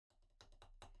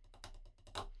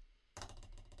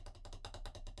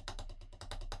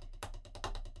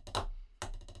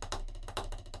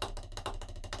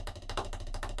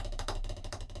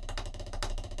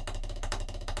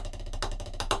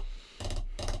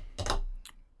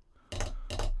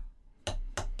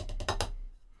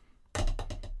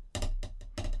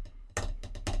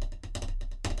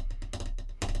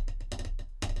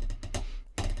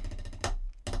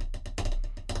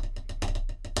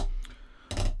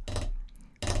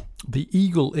the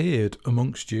eagle-eared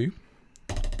amongst you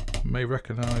may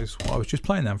recognise what I was just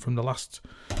playing then from the last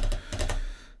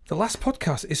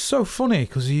podcast. Is so funny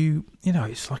because you know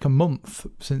it's like a month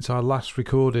since I last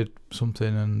recorded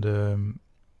something, and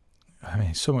I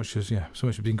mean so much has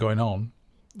been going on,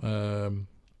 and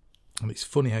it's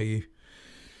funny how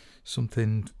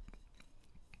something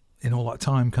in all that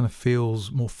time kind of feels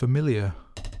more familiar.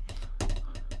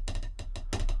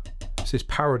 It's this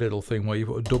paradiddle thing where you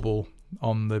put a double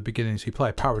on the beginning, so you play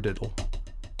a paradiddle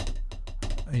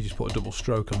and you just put a double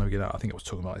stroke on the beginning. I think I was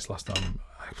talking about this last time.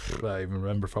 I don't even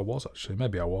remember if I was, actually.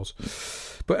 Maybe I was.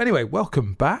 But anyway,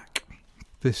 welcome back.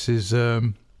 This is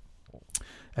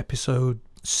episode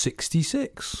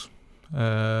 66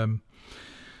 of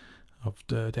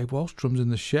Dave Walsh, Drums in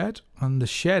the Shed. And the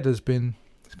shed there's been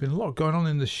a lot going on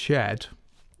in the shed,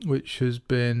 which has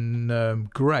been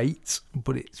great,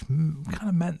 but it's kind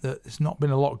of meant that there's not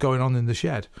been a lot going on in the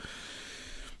shed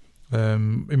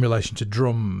in relation to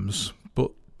drums.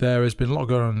 But there has been a lot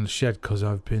going on in the shed because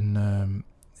I've been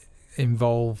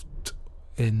involved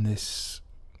in this.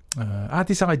 I had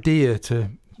this idea to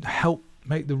help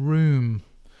make the room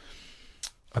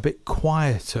a bit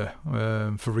quieter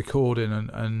for recording,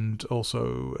 and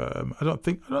also I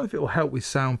don't know if it will help with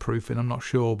soundproofing. I'm not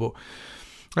sure, but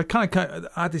I kind of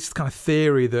had this kind of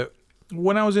theory that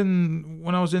when I was in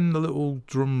the little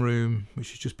drum room,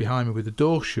 which is just behind me with the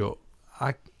door shut,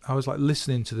 I was like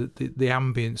listening to the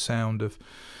ambient sound of,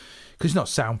 because it's not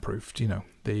soundproofed, you know,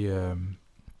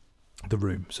 the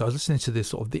room. So I was listening to this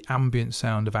sort of the ambient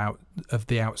sound of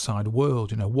the outside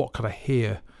world. You know, what could I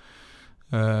hear?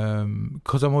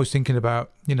 Because I'm always thinking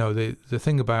about, you know, the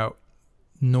thing about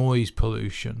noise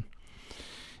pollution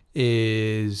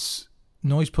is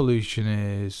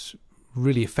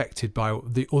really affected by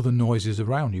the other noises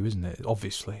around you, isn't it?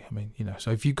 Obviously, I mean, you know,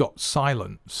 so if you've got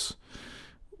silence,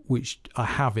 which I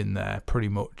have in there pretty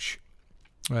much,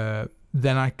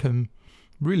 then I can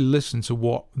really listen to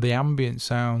what the ambient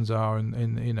sounds are,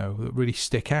 and you know, that really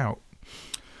stick out.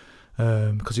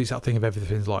 Because it's that thing of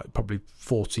everything's like probably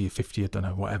 40 or 50, I don't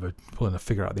know, whatever, pulling a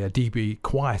figure out there, dB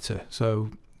quieter.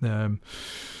 So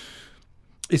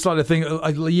it's like the thing,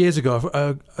 years ago,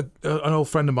 an old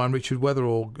friend of mine, Richard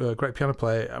Weatherall, a great piano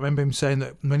player, I remember him saying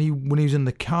that when he was in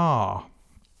the car,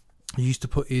 he used to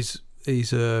put his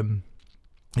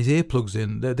earplugs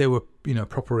in. They were, you know,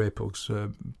 proper earplugs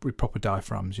with proper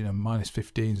diaphragms, you know,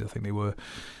 -15s I think they were.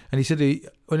 And he said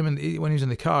when he was in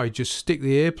the car, he'd just stick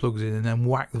the earplugs in and then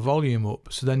whack the volume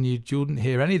up, so then you wouldn't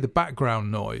hear any of the background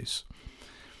noise,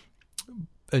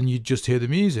 and you'd just hear the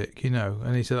music, you know.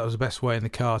 And he said that was the best way in the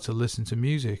car to listen to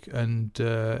music, and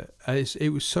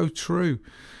it was so true.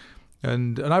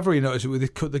 And I've really noticed it with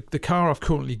the car I've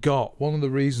currently got. One of the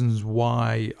reasons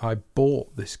why I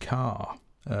bought this car,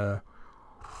 and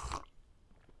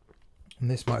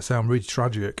this might sound really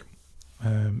tragic,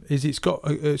 is it's got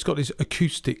this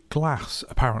acoustic glass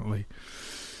apparently,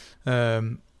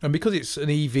 and because it's an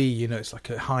EV, you know, it's like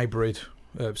a hybrid.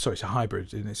 It's a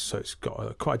hybrid, and so it's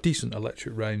got quite a decent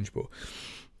electric range. But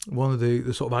one of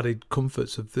the sort of added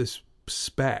comforts of this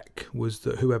spec was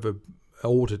that whoever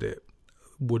ordered it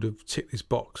would have ticked this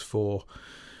box for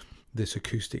this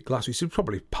acoustic glass, which is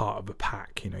probably part of a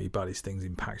pack. You know, you buy these things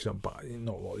in packs. You don't buy,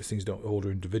 not a lot of these things don't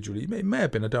order individually. It may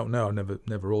have been, I don't know. I've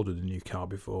never ordered a new car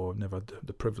before. I've never had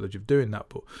the privilege of doing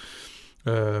that.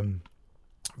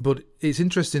 But it's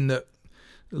interesting that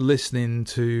listening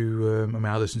to,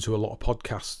 I listen to a lot of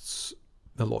podcasts,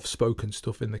 a lot of spoken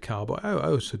stuff in the car, but I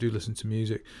also do listen to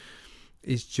music.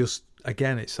 It's just,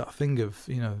 again, it's that thing of,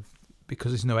 you know,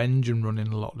 because there's no engine running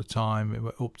a lot of the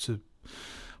time, up to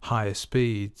higher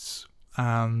speeds,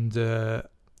 and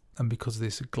because of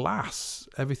this glass,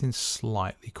 everything's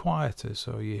slightly quieter,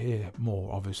 so you hear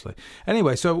more, obviously.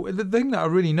 Anyway, so the thing that I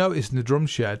really noticed in the drum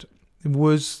shed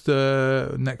was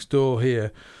the next door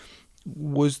here,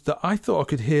 was that I thought I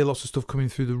could hear lots of stuff coming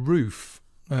through the roof.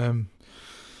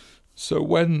 So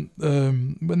when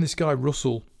this guy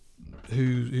Russell,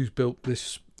 who's built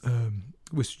this,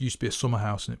 which used to be a summer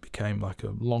house, and it became like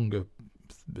a longer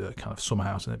kind of summer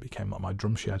house, and it became like my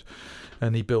drum shed,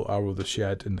 and he built our other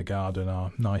shed in the garden,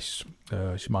 our nice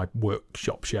it's my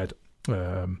workshop shed.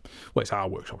 Well, it's our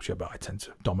workshop shed, but I tend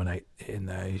to dominate in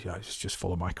there. It's just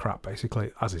full of my crap,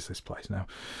 basically, as is this place now.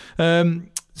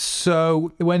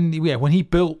 So when he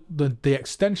built the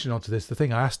extension onto this, the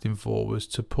thing I asked him for was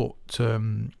to put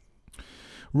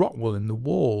rock wool in the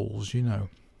walls, you know.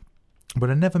 But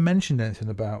I never mentioned anything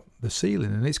about the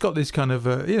ceiling, and it's got this kind of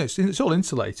it's all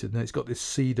insulated, and it's got this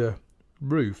cedar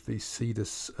roof, these cedar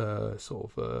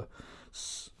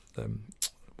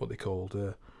what they called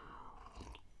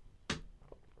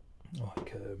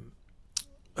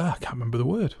I can't remember the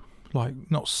word, like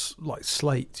not like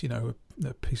slate,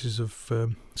 pieces of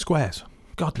squares.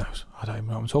 God knows, I don't even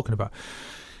know what I'm talking about.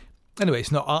 Anyway,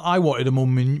 it's not. I wanted a more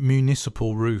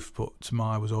municipal roof, but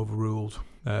I was overruled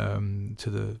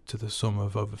to the sum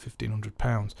of over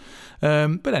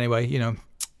 £1,500. But anyway,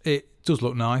 it does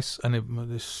look nice, and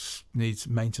this needs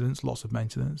maintenance, lots of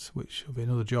maintenance, which will be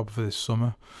another job for this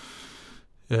summer.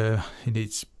 It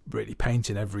needs really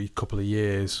painting every couple of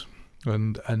years,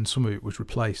 and some of it was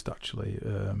replaced actually.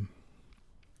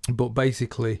 But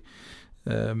basically,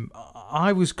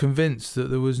 I was convinced that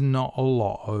there was not a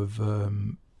lot of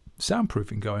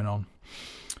soundproofing going on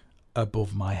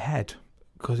above my head,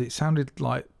 because it sounded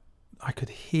like I could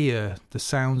hear the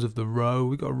sounds of the road.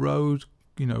 We got a road,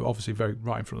 obviously very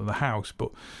right in front of the house, but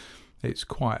it's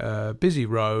quite a busy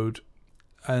road,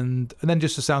 and then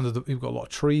just the sound of we've got a lot of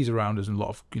trees around us and a lot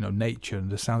of nature,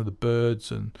 and the sound of the birds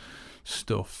and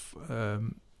stuff.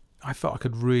 I felt I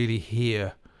could really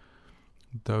hear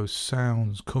those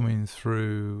sounds coming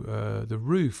through the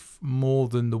roof more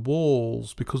than the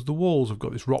walls, because the walls have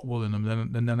got this rock wool in them,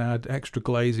 and then I had extra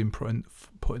glazing put in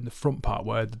the front part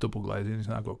where the double glazing is,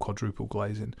 and I've got quadruple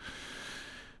glazing.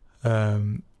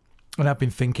 And I've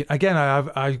been thinking again.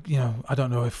 I don't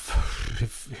know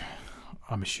if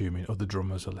I'm assuming other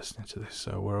drummers are listening to this,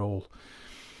 so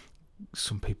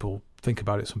some people think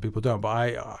about it, some people don't. But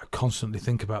I constantly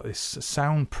think about this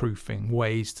soundproofing,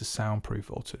 ways to soundproof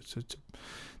or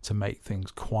to make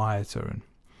things quieter.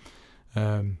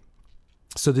 And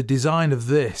so the design of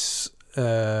this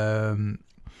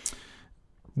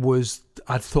was,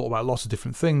 I'd thought about lots of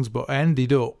different things, but I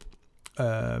ended up,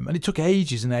 and it took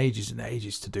ages and ages and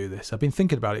ages to do this. I've been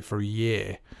thinking about it for a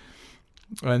year.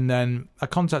 And then I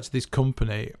contacted this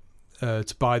company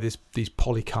to buy these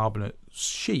polycarbonate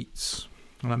sheets,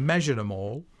 and I measured them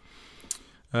all.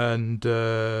 And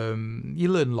you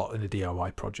learn a lot in a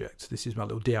DIY project. This is my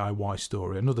little DIY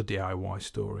story, another DIY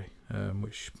story,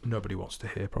 which nobody wants to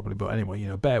hear probably. But anyway,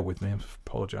 bear with me. I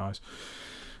apologise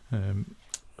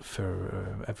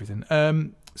for everything.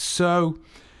 So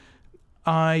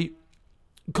I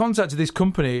contacted this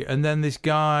company, and then this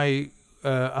guy,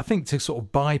 I think to sort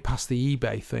of bypass the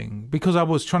eBay thing, because I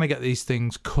was trying to get these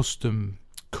things custom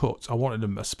cut. I wanted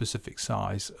them a specific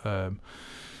size,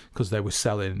 because they were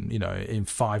selling, in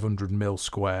 500mm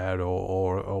square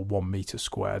or 1 metre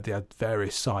square. They had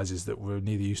various sizes that were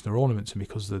neither use nor ornament to me,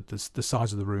 because the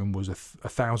size of the room was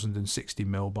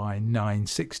 1060mm by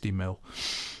 960mm.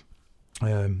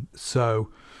 So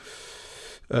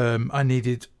I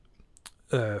needed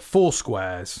 4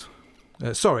 squares.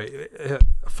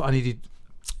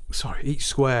 Each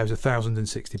square is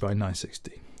 1060 by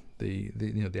 960.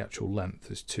 The actual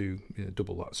length is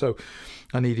double that. So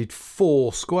I needed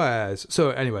 4 squares.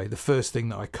 So anyway, the first thing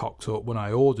that I cocked up when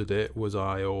I ordered it was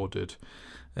I ordered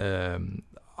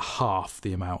half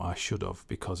the amount I should have,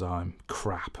 because I'm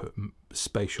crap at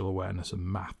spatial awareness and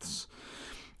maths.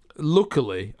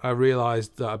 Luckily, I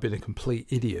realised that I'd been a complete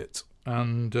idiot,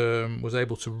 and was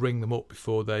able to ring them up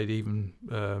before he'd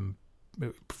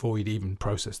even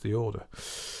processed the order.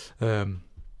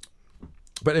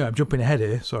 But anyway, I'm jumping ahead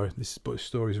here. Sorry, this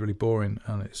story is really boring,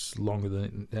 and it's longer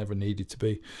than it ever needed to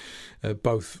be,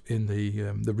 both in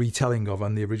the retelling of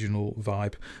and the original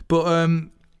vibe. But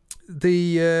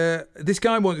this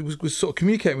guy was sort of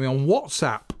communicating with me on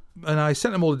WhatsApp, and I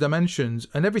sent him all the dimensions.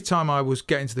 And every time I was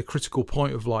getting to the critical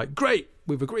point of like, great,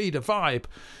 we've agreed a vibe,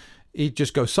 he'd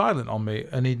just go silent on me,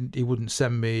 and he wouldn't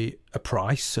send me a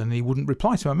price, and he wouldn't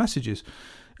reply to my messages.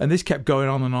 And this kept going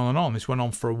on and on and on. This went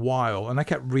on for a while, and I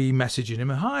kept re-messaging him.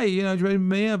 Hi, do you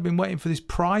remember me? I've been waiting for this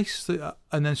price.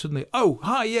 And then suddenly, oh,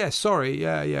 hi, yeah, sorry,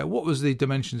 yeah. What was the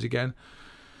dimensions again?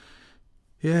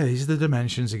 Yeah, these are the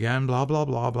dimensions again. Blah blah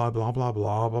blah blah blah blah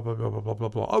blah blah blah blah blah blah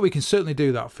blah. Oh, we can certainly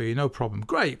do that for you, no problem.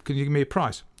 Great. Can you give me a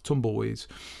price? Tumbleweeds.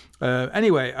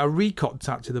 Anyway, I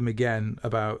recontacted them again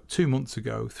about 2 months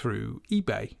ago through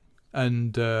eBay,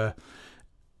 and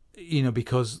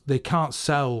because they can't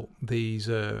sell these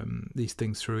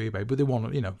things through eBay, but they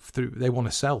want they want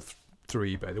to sell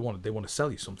through eBay. They want to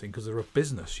sell you something because they're a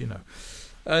business,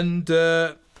 And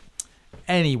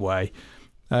anyway,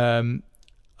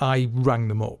 I rang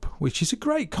them up, which is a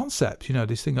great concept.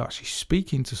 This thing of actually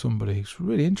speaking to somebody. It's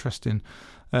really interesting.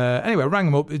 Anyway, I rang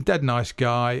them up. A dead nice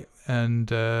guy, and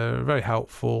very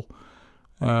helpful.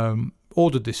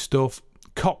 Ordered this stuff,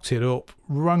 cocked it up,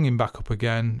 rang him back up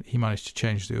again. He managed to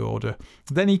change the order.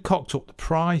 Then he cocked up the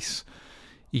price.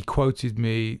 He quoted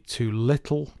me too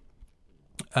little,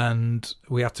 and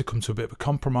we had to come to a bit of a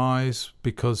compromise,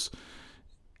 because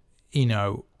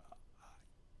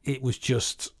it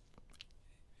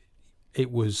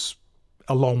was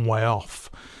a long way off.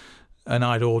 And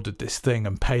I'd ordered this thing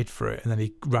and paid for it. And then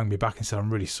he rang me back and said, I'm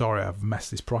really sorry, I've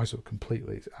messed this price up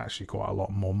completely. It's actually quite a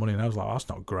lot more money. And I was like, that's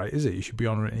not great, is it? You should be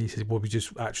honouring it. And he said, well, we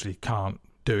just actually can't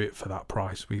do it for that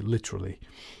price. We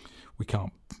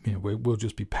can't, we'll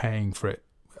just be paying for it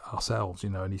ourselves,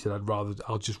 And he said,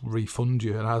 I'll just refund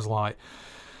you. And I was like,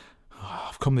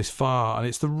 I've come this far, and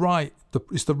it's the right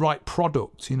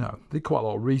product, They did quite a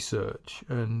lot of research,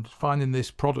 and finding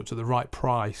this product at the right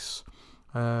price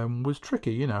was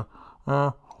tricky,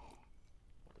 So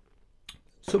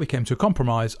we came to a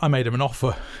compromise. I made him an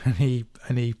offer, and he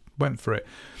went for it.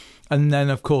 And then,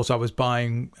 of course, I was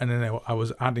buying, and then I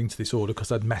was adding to this order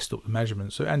because I'd messed up the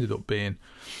measurements. So it ended up being,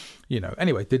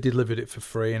 anyway, they delivered it for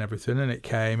free and everything, and it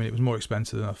came, and it was more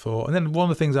expensive than I thought. And then one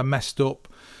of the things I messed up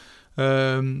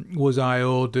was I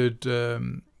ordered,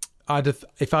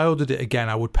 if I ordered it again,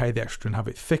 I would pay the extra and have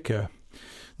it thicker.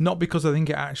 Not because I think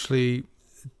it actually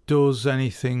does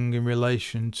anything in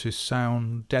relation to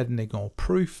sound deadening or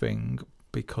proofing,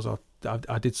 because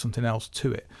I did something else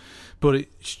to it, but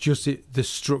it's just the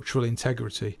structural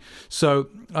integrity. So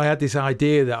I had this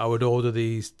idea that I would order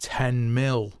these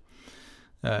 10mm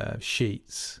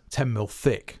sheets, 10mm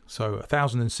thick, so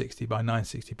 1060 by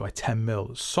 960 by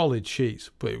 10mm, solid sheets,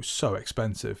 but it was so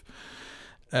expensive.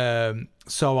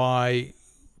 So I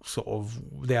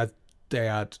they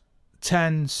had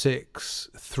 10, 6,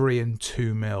 3 and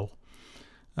 2mm,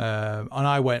 and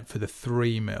I went for the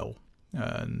 3mm.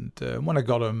 And when I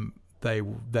got them, they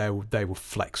were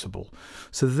flexible.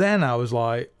 So then I was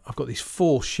like, I've got these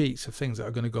 4 sheets of things that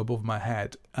are going to go above my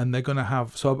head, and they're going to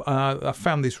have. So I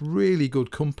found this really good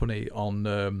company on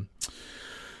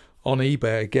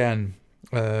eBay again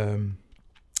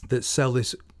that sell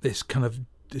this kind of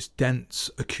this dense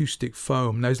acoustic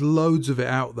foam. There's loads of it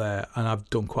out there, and I've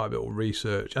done quite a bit of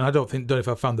research, and I don't know if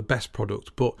I found the best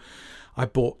product, but I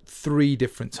bought 3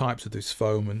 different types of this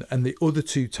foam, and the other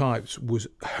 2 types was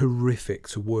horrific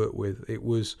to work with. It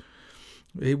was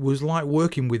like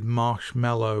working with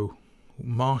marshmallows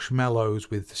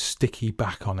with sticky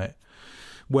back on it.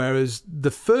 Whereas the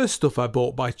first stuff I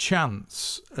bought by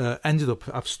chance ended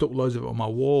up, I've stuck loads of it on my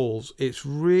walls. It's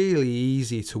really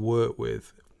easy to work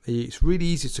with. It's really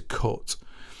easy to cut.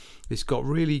 It's got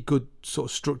really good sort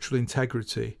of structural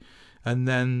integrity. And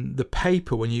then the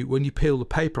paper, when you peel the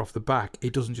paper off the back,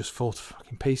 it doesn't just fall to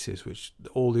fucking pieces, which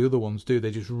all the other ones do. They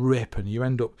just rip, and you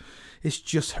end up, it's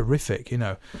just horrific,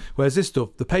 Whereas this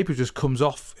stuff, the paper just comes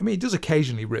off. I mean, it does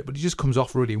occasionally rip, but it just comes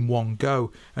off really in one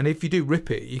go. And if you do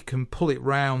rip it, you can pull it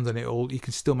round, and you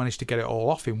can still manage to get it all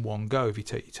off in one go if you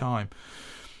take your time.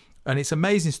 And it's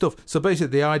amazing stuff. So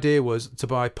basically the idea was to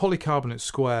buy polycarbonate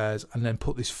squares and then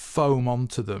put this foam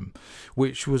onto them,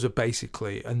 which was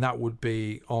and that would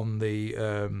be on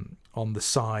the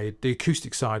side, the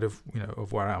acoustic side of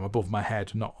of where I am, above my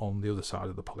head, not on the other side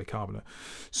of the polycarbonate.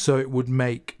 So it would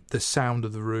make the sound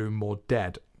of the room more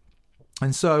dead.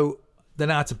 And so then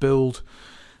I had to build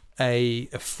a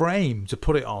frame to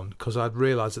put it on, because I'd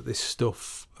realised that this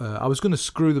stuff, I was going to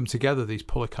screw them together, these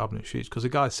polycarbonate sheets, because the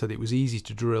guy said it was easy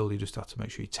to drill. You just had to make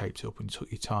sure you taped it up and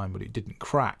took your time, but it didn't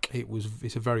crack.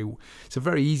 It's a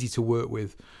very easy to work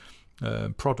with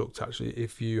product, actually,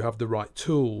 if you have the right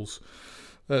tools,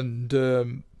 and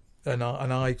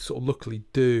I sort of luckily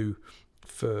do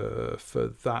for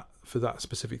that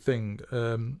specific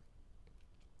thing.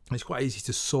 It's quite easy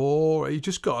to saw. You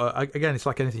just got to, again, it's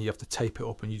like anything, you have to tape it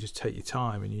up, and you just take your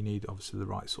time, and you need obviously the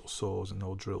right sort of saws and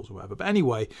old drills or whatever. But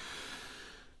anyway,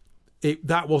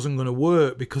 that wasn't going to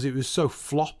work because it was so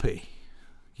floppy,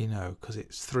 because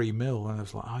it's 3mm, and I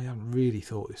was like, I haven't really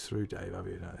thought this through, Dave, have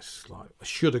you? It's like, I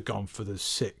should have gone for the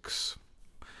 6,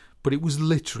 but it was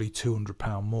literally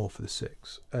 £200 more for the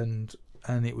 6, and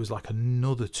it was like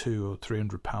another £200 or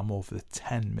 £300 more for the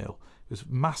 10mm. It was a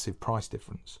massive price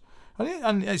difference.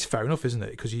 And it's fair enough, isn't it?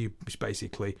 Because it's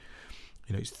basically,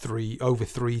 it's over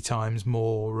 3 times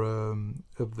more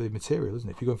of the material, isn't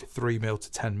it? If you're going for 3mm to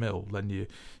 10mm, then if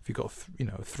you've got a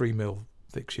 3mm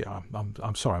thick sheet,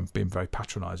 I'm sorry, I'm being very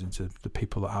patronising to the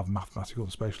people that have mathematical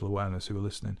and spatial awareness who are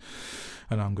listening,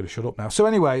 and I'm going to shut up now. So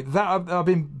anyway, that I've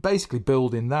been basically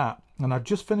building that, and I've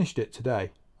just finished it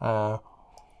today. Well,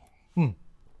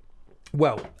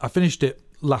 I finished it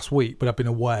last week, but I've been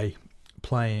away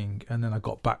playing, and then I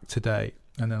got back today,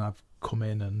 and then I've come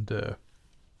in, and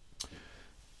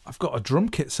I've got a drum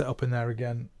kit set up in there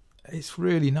again. It's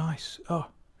really nice.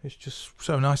 It's just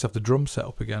so nice to have the drum set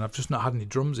up again. I've just not had any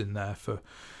drums in there for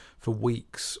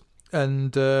weeks,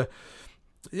 and so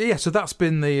that's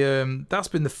been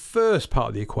the first part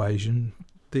of the equation.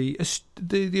 The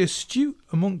astute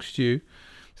amongst you,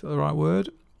 is that the right word?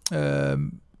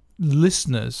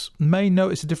 listeners may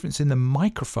notice a difference in the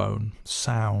microphone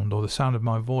sound or the sound of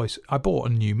my voice. I bought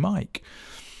a new mic.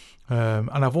 And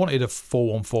I've wanted a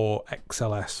 414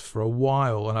 XLS for a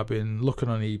while, and I've been looking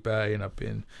on eBay and I've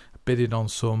been bidding on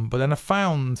some, but then I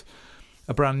found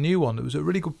a brand new one that was at a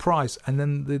really good price, and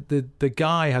then the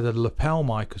guy had a lapel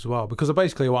mic as well, because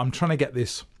I'm trying to get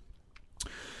this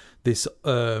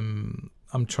I'm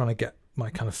trying to get my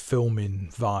kind of filming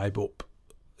vibe up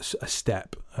a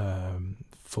step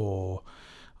for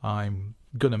I'm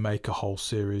going to make a whole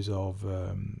series of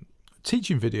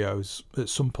teaching videos at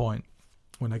some point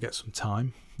when I get some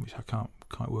time, which I can't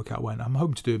work out when. I'm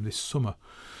hoping to do them this summer.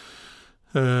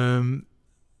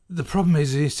 The problem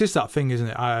is, it's just that thing, isn't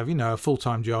it? I have, a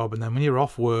full-time job, and then when you're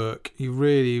off work, you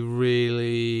really,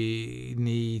 really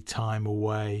need time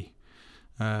away.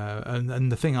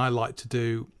 And the thing I like to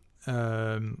do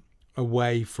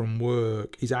away from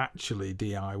work is actually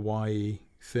DIY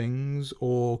things,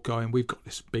 or we've got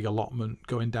this big allotment,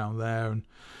 going down there, and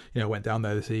went down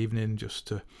there this evening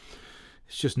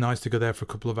it's just nice to go there for a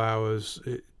couple of hours.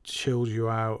 It chills you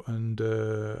out, and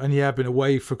I've been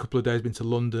away for a couple of days, been to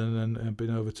London and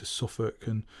been over to Suffolk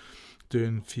and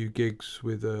doing a few gigs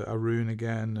with Arun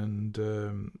again,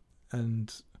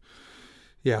 and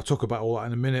I'll talk about all that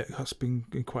in a minute. That's been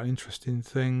quite an interesting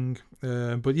thing,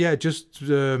 but it's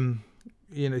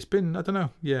been, I don't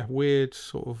know, weird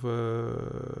sort of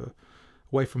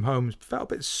away from home. It's felt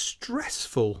a bit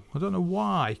stressful. I don't know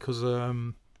why, because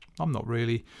I'm not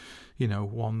really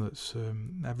one that's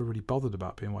ever really bothered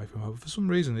about being away from home. For some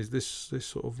reason, is this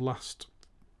sort of last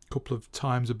couple of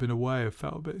times I've been away, I've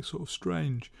felt a bit sort of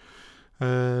strange.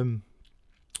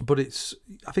 But I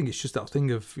think it's just that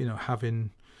thing of having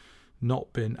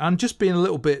not been, and just being a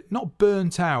little bit not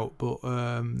burnt out, but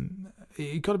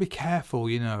you've got to be careful,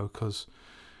 because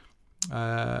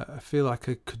I feel like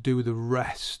I could do with a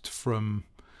rest from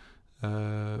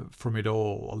it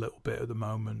all a little bit at the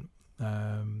moment.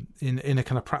 In a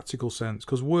kind of practical sense,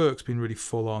 because work's been really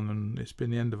full on, and it's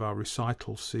been the end of our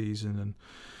recital season, and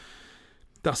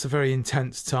that's a very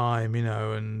intense time,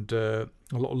 and a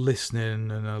lot of listening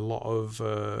and a lot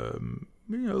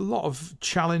of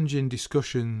challenging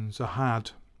discussions are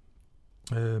had,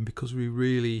 because we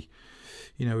really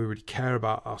care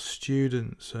about our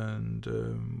students, and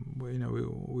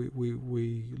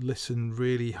we listen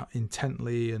really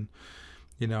intently, and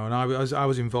and I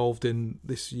was involved in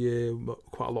this year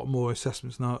quite a lot more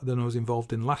assessments now than I was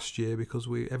involved in last year, because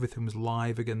everything was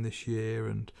live again this year,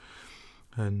 and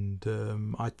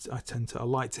I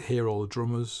like to hear all the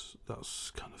drummers. That's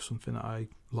kind of something that I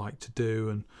like to do,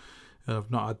 and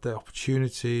I've not had the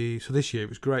opportunity. So this year it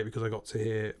was great, because I got to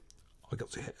hear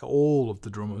all of the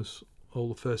drummers, all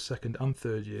the first, second, and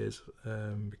third years,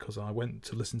 because I went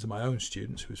to listen to my own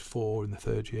students, who was 4 in the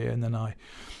third year, and then I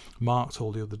marked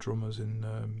all the other drummers in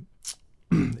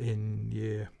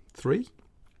year 3.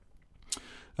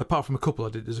 Apart from a couple,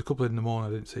 there's a couple in the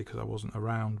morning I didn't see because I wasn't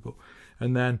around,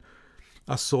 and then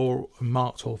I saw and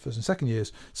marked all first and second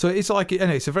years. So it's like,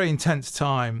 it's a very intense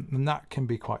time, and that can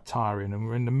be quite tiring. And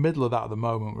we're in the middle of that at the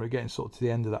moment. We're getting sort of to the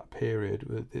end of that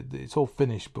period. It's all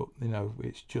finished, but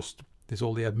it's just, there's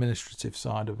all the administrative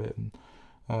side of it. And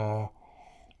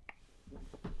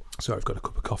so I've got a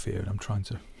cup of coffee here, and I'm trying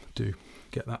to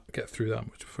get through that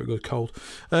much before it goes cold.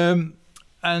 And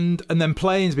then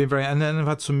playing's been very, and then I've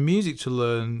had some music to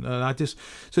learn, and so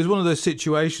it's one of those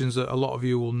situations that a lot of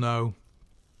you will know,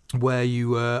 where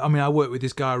I work with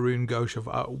this guy Arun Ghosh.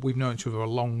 We've known each other a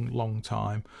long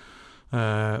time,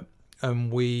 and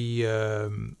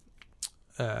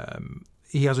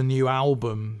he has a new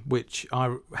album which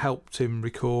I helped him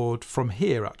record from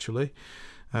here, actually.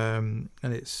 And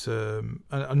it's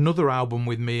another album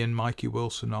with me and Mikey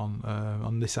Wilson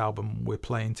on this album. We're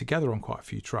playing together on quite a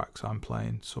few tracks. I'm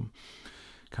playing some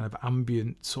kind of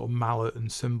ambient sort of mallet and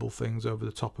cymbal things over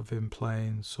the top of him,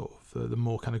 playing sort of the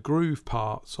more kind of groove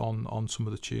parts on some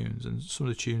of the tunes, and some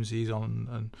of the tunes he's on,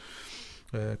 and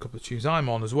a couple of tunes I'm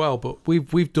on as well. But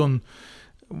we've done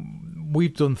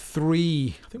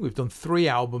 3. I think we've done 3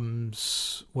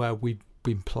 albums where we've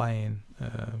been playing.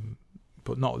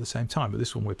 But not at the same time. But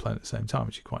this one we're playing at the same time,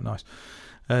 which is quite nice.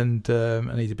 And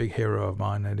he's a big hero of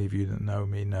mine. Any of you that know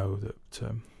me know that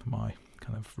my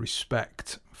kind of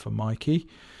respect for Mikey,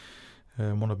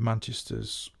 one of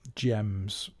Manchester's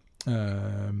gems.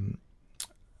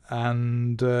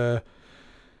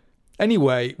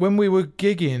 Anyway, when we were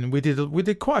gigging, we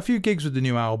did quite a few gigs with the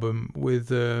new album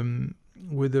with a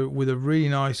really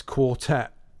nice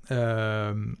quartet.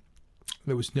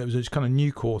 It was a kind of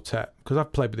new quartet, because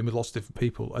I've played with him with lots of different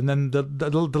people, and then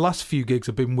the last few gigs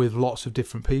have been with lots of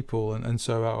different people, and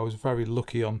so I was very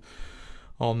lucky on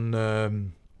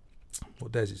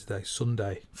what day is it today?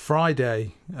 Sunday.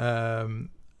 Friday,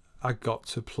 I got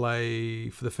to play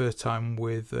for the first time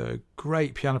with a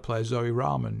great piano player, Zoe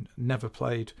Rahman. Never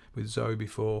played with Zoe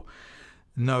before.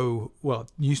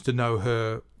 Used to know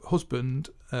her husband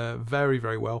very,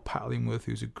 very well, Pat Illingworth,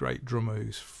 who's a great drummer,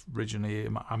 who's originally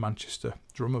a Manchester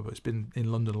drummer, but has been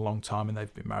in London a long time, and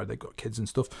they've been married, they've got kids and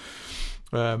stuff.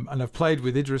 And I've played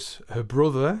with Idris, her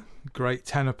brother, great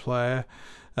tenor player,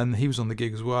 and he was on the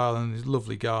gig as well, and he's a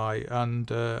lovely guy. And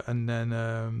then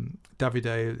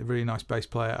Davide, a really nice bass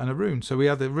player, and Arun. So we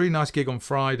had a really nice gig on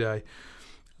Friday.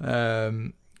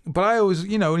 But I always,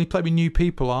 when you play with new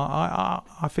people,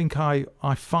 I think I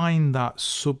find that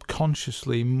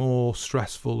subconsciously more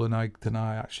stressful than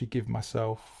I actually give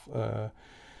myself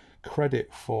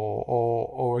credit for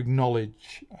or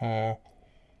acknowledge. I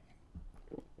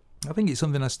think it's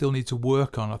something I still need to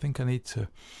work on. I think I need to.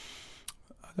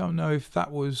 I don't know if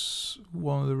that was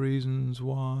one of the reasons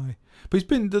why. But it's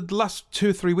been the last 2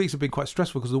 or 3 weeks have been quite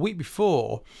stressful, because the week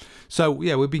before,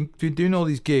 we've been doing all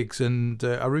these gigs, and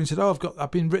Arun said,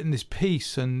 I've been written this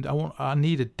piece, and I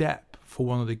need a dep for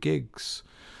one of the gigs.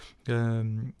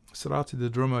 Sarati, the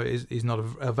drummer, is not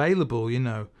available, and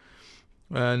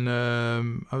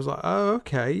I was like, oh,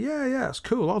 okay, yeah, that's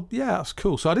cool. That's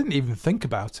cool. So I didn't even think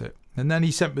about it, and then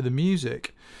he sent me the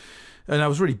music. And I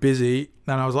was really busy,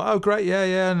 and I was like, oh, great,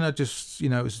 yeah. And I just, it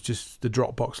was just the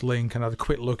Dropbox link, and I had a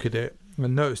quick look at it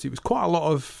and noticed it was quite a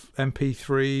lot of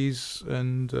MP3s,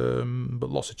 but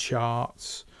lots of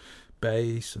charts,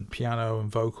 bass and piano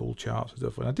and vocal charts and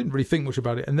stuff. And I didn't really think much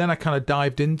about it. And then I kind of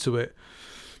dived into it.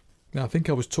 And I think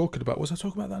was I talking about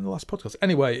that in the last podcast?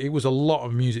 Anyway, it was a lot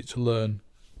of music to learn.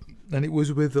 And it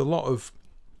was with a lot of,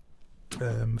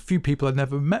 a few people I'd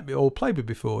never met or played with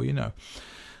before,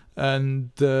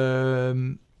 And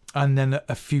then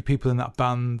a few people in that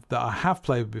band that I have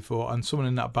played with before, and someone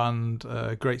in that band,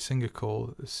 a great singer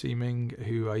called Seeming,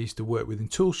 who I used to work with in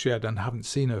Toolshed, and haven't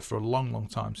seen her for a long, long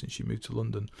time since she moved to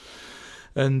London.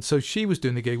 And so she was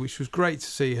doing the gig, which was great to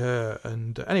see her.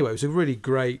 And anyway, it was a really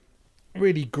great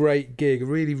gig. I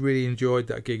really, really enjoyed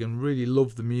that gig and really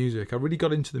loved the music. I really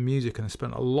got into the music, and I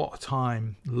spent a lot of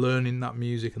time learning that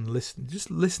music and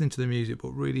listening to the music,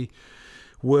 but really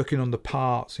working on the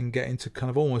parts and getting to kind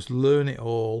of almost learn it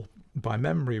all by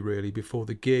memory, really, before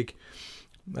the gig.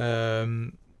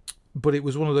 But it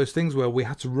was one of those things where we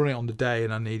had to run it on the day,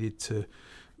 and I needed to,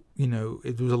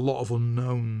 it was a lot of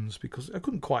unknowns, because I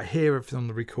couldn't quite hear everything on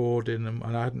the recording, and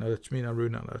I hadn't had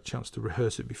a chance to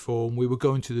rehearse it before, and we were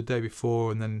going to the day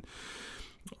before, and then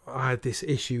I had this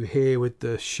issue here with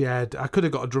the shed. I could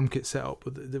have got a drum kit set up,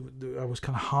 but I was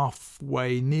kind of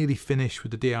halfway, nearly finished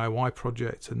with the DIY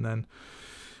project, and then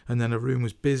a room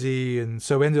was busy, and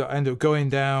so ended up going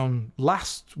down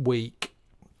last week.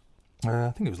 I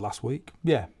think it was last week,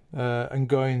 and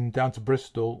going down to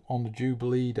Bristol on the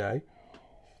Jubilee Day,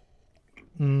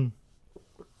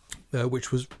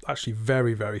 which was actually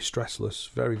very, very stressless,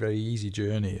 very, very easy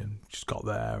journey, and just got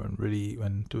there and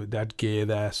they had gear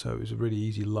there, so it was a really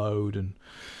easy load and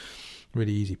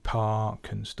really easy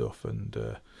park and stuff, and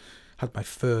had my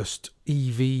first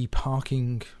EV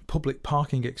public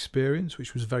parking experience,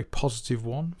 which was a very positive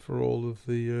one for all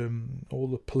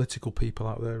the political people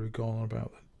out there who've gone on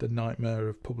about the nightmare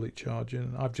of public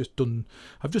charging. I've just done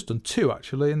 2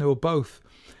 actually, and they were both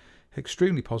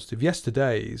extremely positive.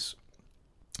 Yesterday's,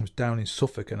 I was down in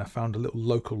Suffolk, and I found a little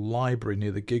local library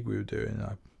near the gig we were doing.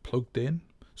 I plugged in,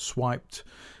 swiped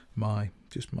my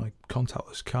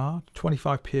contactless card,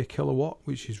 25p a kilowatt,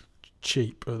 which is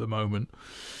cheap at the moment.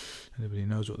 Anybody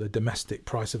knows what the domestic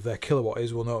price of their kilowatt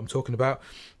is will know what I'm talking about.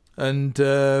 And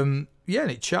and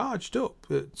it charged up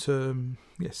at 7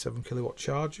 kilowatt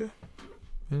charger,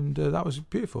 and that was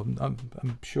beautiful.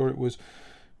 I'm sure it was,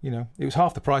 it was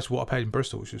half the price of what I paid in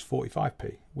Bristol, which was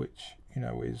 45p, which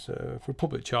is for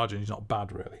public charging is not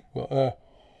bad really. Well,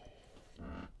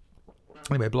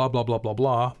 anyway, blah blah blah blah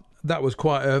blah. That was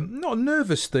quite not a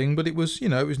nervous thing, but it was it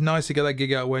was nice to get that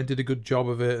gig out of the way and did a good job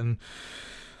of it,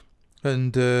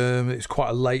 and it was quite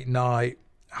a late night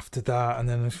after that, and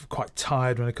then I was quite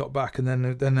tired when I got back, and then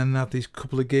I had these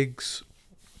couple of gigs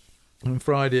on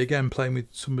Friday again, playing with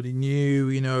somebody new,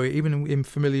 even in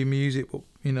familiar music, but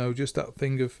just that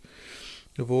thing of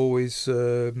always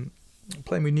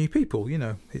playing with new people,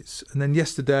 it's. And then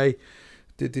yesterday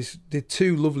did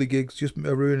 2 lovely gigs, just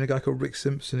Arun and a guy called Rick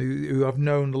Simpson, who I've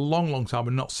known a long, long time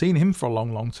and not seen him for a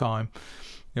long, long time.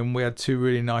 And we had 2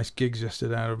 really nice gigs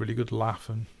yesterday, had a really good laugh,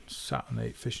 and sat and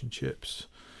ate fish and chips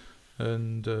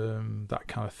and that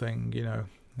kind of thing,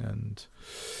 and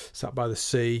sat by the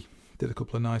sea, did a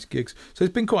couple of nice gigs. So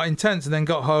it's been quite intense, and then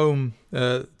got home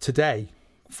today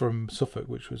from Suffolk,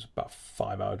 which was about a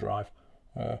 5-hour drive.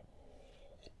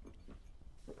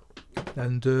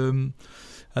 And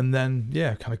then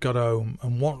kind of got home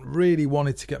and really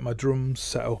wanted to get my drums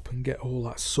set up and get all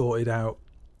that sorted out,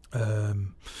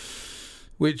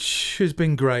 which has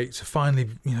been great to finally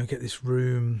get this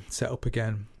room set up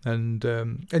again, and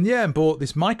bought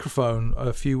this microphone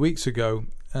a few weeks ago,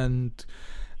 and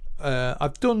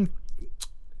I've done.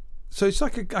 So it's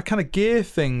like a kind of gear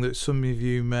thing that some of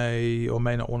you may or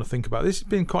may not want to think about. This has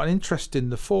been quite interesting.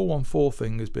 The 414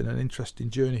 thing has been an interesting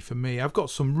journey for me. I've got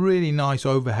some really nice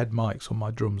overhead mics on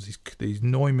my drums, these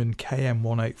Neumann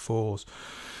KM184s.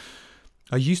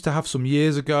 I used to have some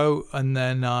years ago, and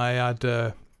then I had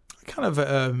a kind of,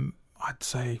 I'd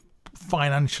say,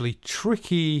 financially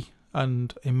tricky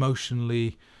and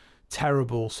emotionally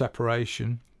terrible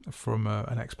separation from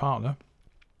an ex-partner.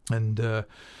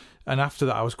 And after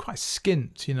that, I was quite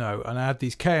skint, and I had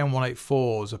these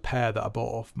KM184s, a pair that I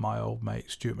bought off my old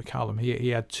mate, Stuart McCallum. He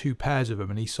had 2 pairs of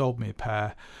them, and he sold me a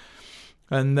pair.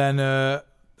 And then, a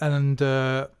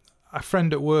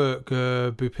friend at work,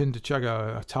 Bhupinder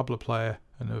Chagar, a tabla player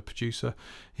and a producer,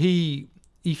 he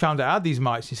found out I had these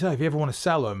mics. He said, if you ever want to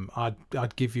sell them,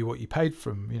 I'd give you what you paid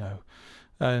for them,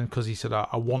 And because he said,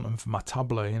 I want them for my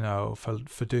tabla,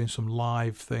 for doing some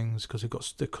live things,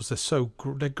 because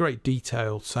they're great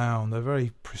detailed sound. They're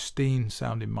very pristine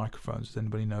sounding microphones, as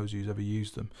anybody knows who's ever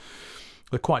used them.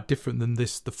 They're quite different than the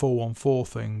 414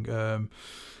 thing.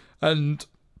 And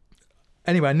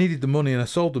anyway, I needed the money and I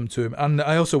sold them to him. And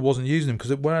I also wasn't using them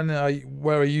because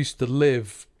where I used to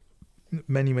live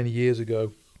many, many years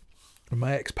ago, with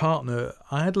my ex-partner,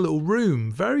 I had a little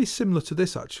room very similar to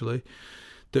this actually,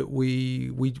 that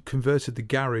we converted the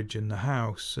garage in the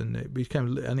house, and it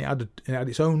had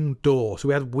its own door. So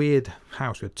we had a weird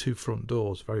house. We had 2 front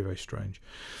doors, very, very strange.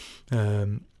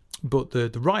 But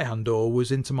the right hand door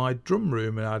was into my drum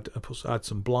room, and I had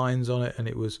some blinds on it, and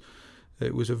it was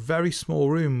a very small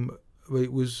room.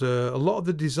 It was a lot of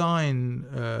the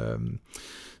design.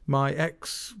 My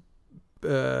ex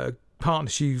partner,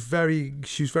 she was very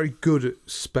good at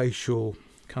spatial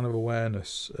kind of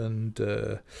awareness, and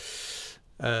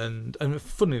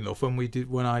funnily enough,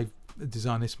 when I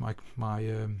designed this, my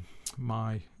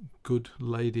good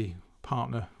lady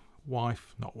partner,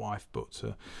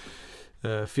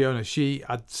 Fiona, she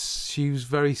was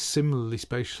very similarly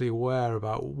spatially aware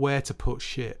about where to put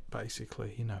shit,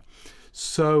 basically,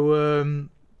 So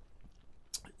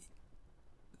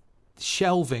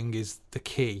shelving is the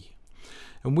key,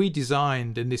 and we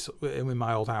designed in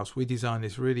my old house. We designed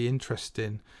this really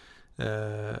interesting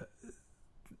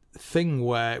thing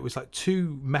where it was like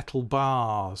 2 metal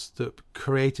bars that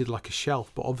created like a shelf,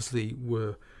 but obviously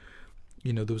were,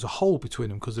 there was a hole between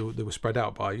them because they were spread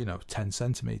out by 10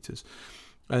 centimeters,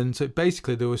 and so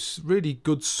basically there was really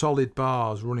good solid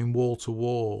bars running wall to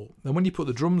wall, and when you put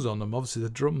the drums on them, obviously the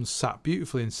drums sat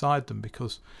beautifully inside them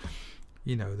because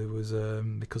there was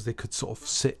because they could sort of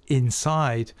sit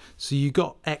inside, so you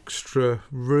got extra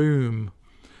room.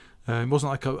 It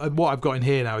wasn't like what I've got in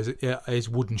here now is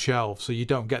wooden shelves, so you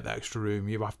don't get that extra room.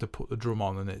 You have to put the drum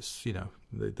on, and it's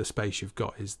the space you've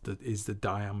got is the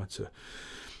diameter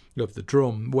of the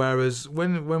drum. Whereas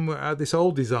when we had this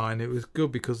old design, it was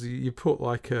good because you put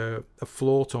like a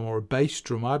floor tom or a bass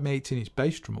drum. I had my 18-inch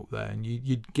bass drum up there, and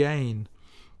you'd gain,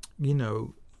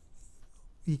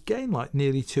 like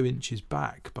nearly 2 inches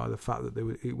back by the fact that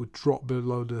it would drop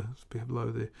below the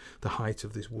height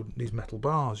of these metal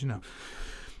bars,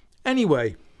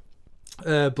 Anyway,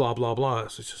 blah blah blah.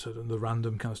 That's just sort of the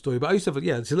random kind of story. But I used to have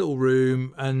it's a little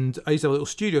room, and I used to have a little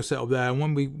studio set up there. And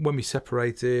when we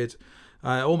separated,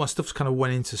 all my stuff kind of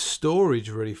went into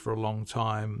storage really for a long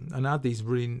time. And I had these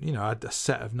really, I had a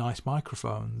set of nice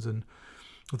microphones, and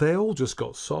they all just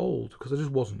got sold because I just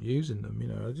wasn't using them.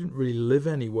 I didn't really live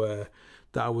anywhere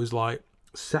that I was like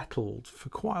settled for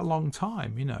quite a long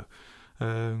time.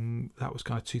 That was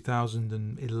kind of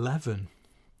 2011.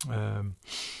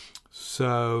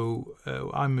 So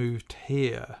I moved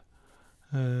here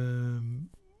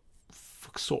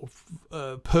sort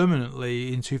of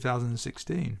permanently in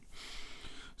 2016.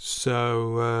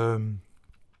 So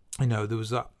there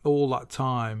was all that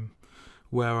time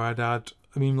where I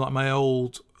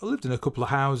lived in a couple of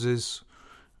houses,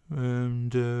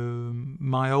 and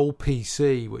my old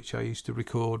PC, which I used to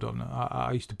record on,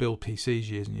 I used to build PCs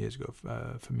years and years ago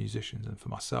for musicians and for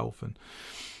myself, and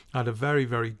I had a very,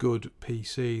 very good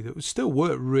PC that would still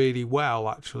work really well,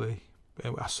 actually.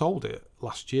 I sold it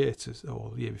last year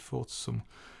or the year before to some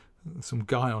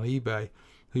guy on eBay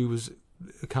who was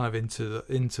kind of into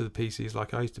the PCs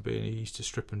like I used to be, and he used to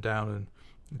strip them down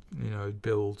and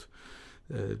build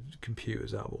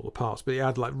computers out of all the parts, but it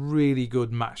had like really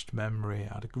good matched memory,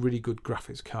 it had a really good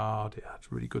graphics card, it had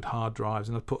really good hard drives,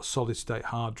 and I put a solid state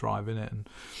hard drive in it,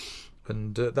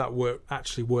 and that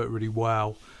worked really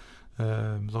well,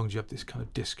 as long as you have this kind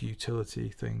of disk utility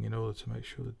thing in order to make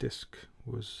sure the disk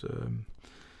was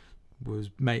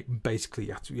basically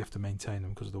you have to maintain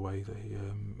them because of the way they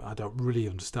I don't really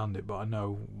understand it, but I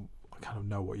kind of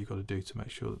know what you've got to do to make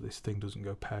sure that this thing doesn't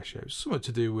go pear-shaped. It's something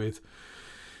to do with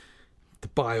the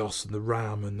BIOS and the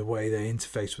RAM and the way they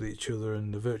interface with each other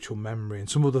and the virtual memory and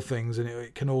some other things, and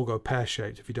it can all go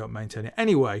pear-shaped if you don't maintain it.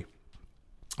 Anyway,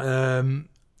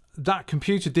 that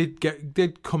computer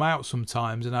did come out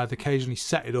sometimes, and I'd occasionally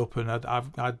set it up, and I've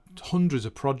had hundreds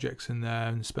of projects in there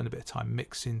and spend a bit of time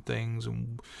mixing things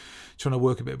and trying to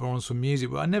work a bit more on some music,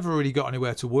 but I never really got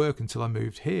anywhere to work until I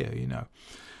moved here,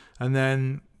 and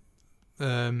then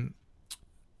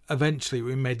eventually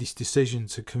we made this decision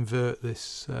to convert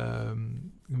this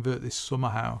summer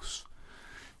house,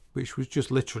 which was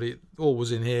just literally all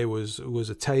was in here was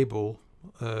a table,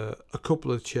 a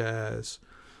couple of chairs,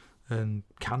 and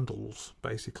candles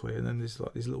basically, and then there's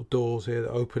like these little doors here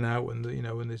that open out, and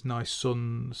and there's nice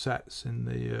sunsets in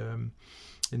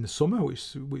the summer,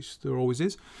 which there always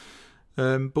is.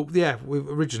 But yeah,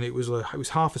 originally it was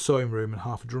half a sewing room and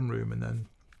half a drum room, and then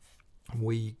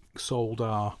we sold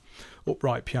our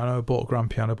upright piano, bought a grand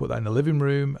piano, put that in the living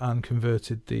room, and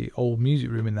converted the old music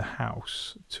room in the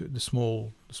house to the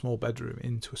small bedroom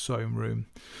into a sewing room,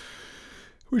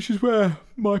 which is where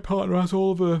my partner has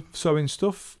all of her sewing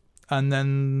stuff. And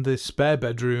then the spare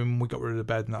bedroom, we got rid of the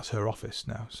bed, and that's her office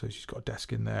now. So she's got a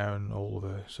desk in there and all of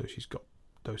her. So she's got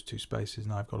those two spaces,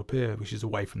 and I've got up here, which is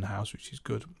away from the house, which is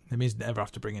good. It means I never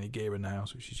have to bring any gear in the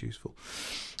house, which is useful.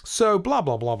 So blah,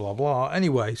 blah, blah, blah, blah.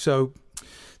 Anyway, so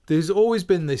there's always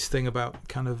been this thing about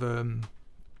kind of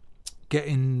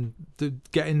getting the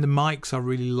mics I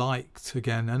really liked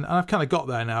again, and I've kind of got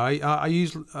there now. I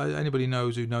use, anybody who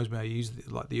knows me, I use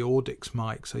like the Audix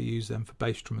mics. I use them for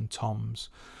bass drum and toms.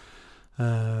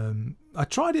 I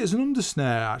tried it as an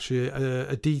undersnare, actually,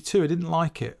 a D2. I didn't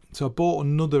like it, so I bought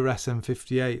another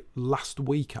SM58 last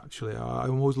week. Actually,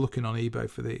 I'm always looking on eBay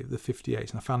for the 58s,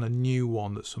 and I found a new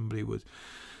one that somebody would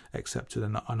accepted a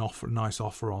nice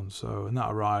offer on. So, and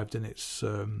that arrived, and it's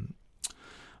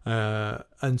and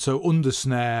so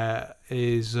undersnare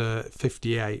is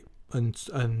 58.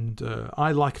 And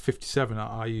I like a 57.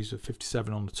 I use a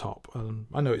 57 on the top.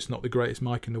 I know it's not the greatest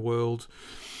mic in the world.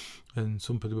 And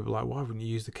some people will be like, why wouldn't you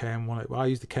use the KM184? Well, I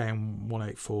use the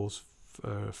KM184s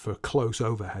for close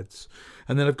overheads.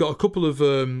 And then I've got a couple of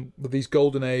these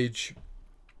Golden Age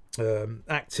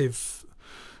active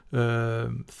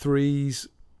 3s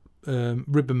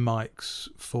ribbon mics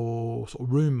for sort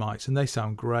of room mics, and they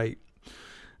sound great.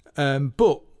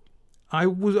 But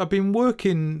I've been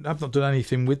working. I've not done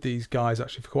anything with these guys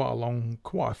actually for quite a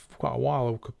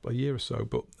while, a year or so.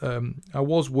 But I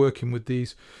was working with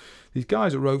these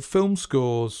guys that wrote film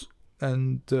scores,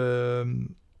 and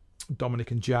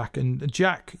Dominic and Jack. And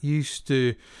Jack I used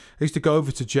to go over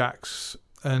to Jack's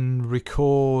and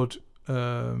record.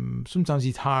 Sometimes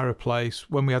he'd hire a place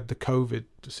when we had the COVID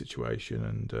situation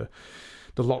and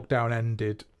the lockdown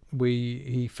ended.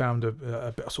 He found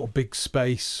a sort of big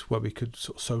space where we could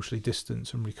sort of socially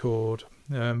distance and record.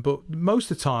 But most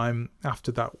of the time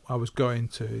after that, I was going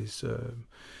to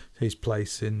his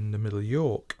place in the middle of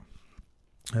York.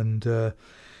 And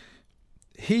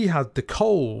he had the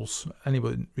Coles.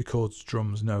 Anyone who records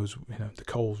drums knows, the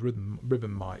Coles ribbon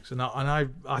mics, and I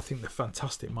think they're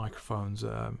fantastic microphones.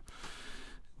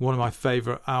 One of my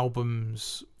favourite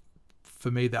albums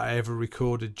for me that I ever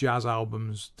recorded, jazz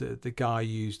albums, the guy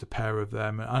used a pair of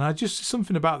them, and I just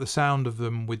something about the sound of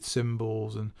them with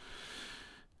cymbals and.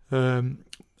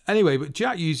 Anyway, but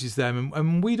Jack uses them,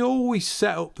 and we'd always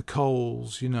set up the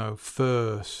Coles,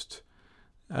 first.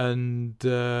 And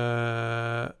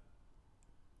then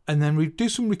we'd do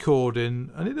some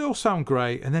recording, and it'd all sound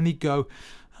great. And then he'd go,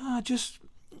 I'm just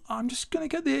going to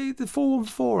get the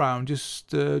 414 out,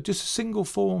 just a single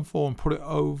 414, and put it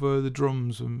over the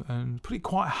drums, and put it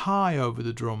quite high over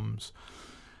the drums.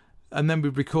 And then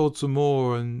we'd record some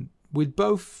more, and we'd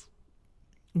both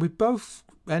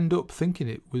end up thinking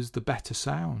it was the better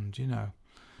sound.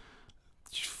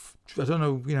 I don't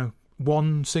know,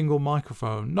 one single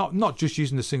microphone, not just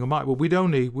using the single mic. Well, we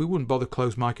wouldn't bother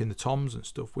close mic in the toms and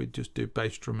stuff. We'd just do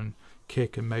bass drum and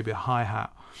kick and maybe a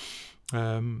hi-hat.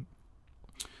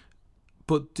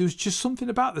 But there's just something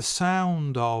about the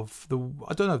sound of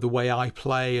the way I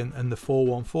play and the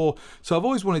 414. So I've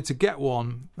always wanted to get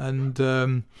one,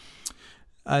 and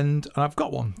And I've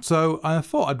got one. So I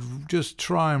thought I'd just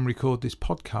try and record this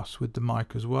podcast with the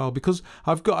mic as well, because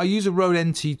I use a Rode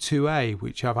NT2A,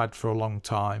 which I've had for a long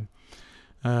time.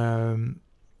 And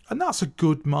that's a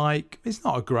good mic. It's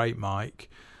not a great mic.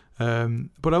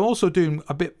 But I'm also doing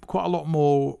quite a lot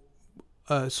more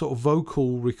sort of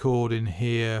vocal recording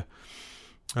here.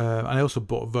 And I also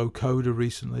bought a vocoder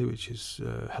recently, which is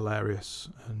hilarious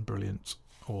and brilliant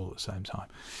all at the same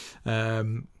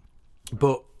time.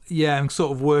 But yeah, I'm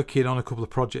sort of working on a couple of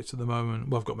projects at the moment.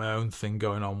 Well, I've got my own thing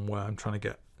going on where I'm trying to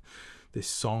get this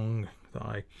song that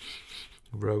I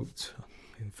wrote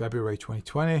in February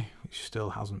 2020, which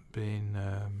still hasn't been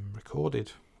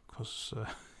recorded because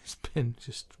it's been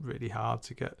just really hard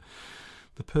to get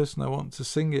the person I want to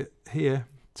sing it here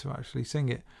to actually sing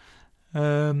it.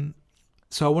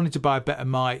 So I wanted to buy a better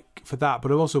mic for that,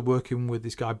 but I'm also working with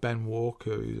this guy, Ben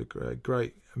Walker, who's a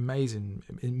great, amazing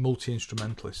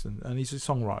multi-instrumentalist, and he's a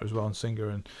songwriter as well and singer,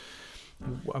 and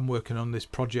I'm working on this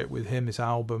project with him, this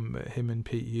album, him and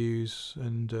Pete Hughes,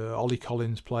 and Ollie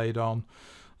Collins played on,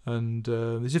 and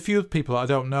there's a few other people I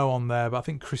don't know on there, but I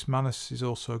think Chris Manus is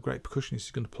also a great percussionist.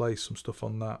 He's going to play some stuff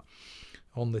on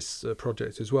this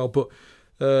project as well, but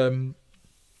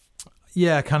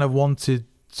yeah, I kind of wanted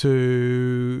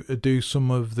to do some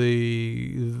of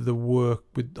the work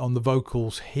on the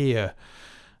vocals here.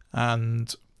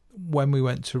 And when we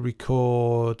went to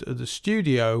record at the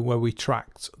studio where we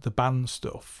tracked the band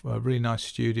stuff, a really nice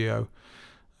studio,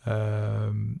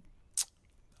 I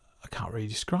can't really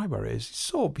describe where it is. It's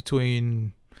sort of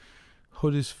between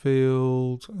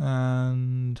Huddersfield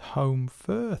and Home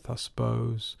Firth, I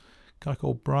suppose. A guy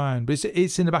called Brian, but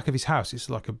it's in the back of his house. It's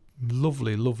like a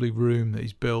lovely room that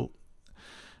he's built.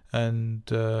 And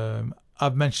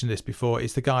I've mentioned this before.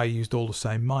 It's the guy who used all the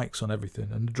same mics on everything,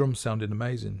 and the drums sounded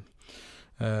amazing.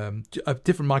 A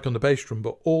different mic on the bass drum,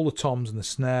 but all the toms and the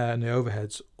snare and the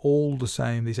overheads, all the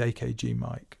same. This AKG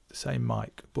mic, the same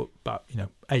mic, but about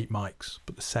 8 mics,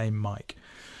 but the same mic.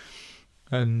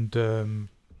 And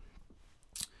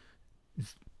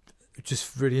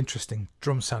just really interesting.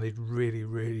 Drums sounded really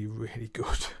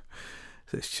good.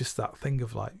 So it's just that thing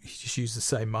of like, you just use the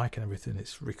same mic and everything.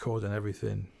 It's recording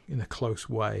everything in a close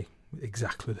way,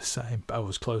 exactly the same, but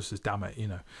as close as, damn it,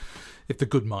 if they're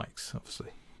good mics, obviously.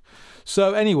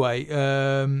 So anyway,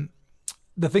 the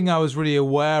thing I was really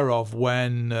aware of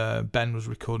when Ben was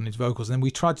recording his vocals, and then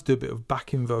we tried to do a bit of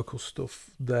backing vocal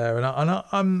stuff there, and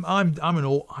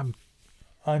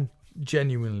I'm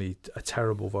genuinely a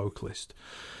terrible vocalist.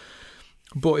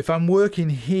 But if I'm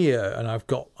working here and I'm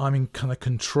in kind of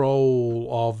control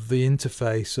of the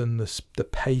interface and the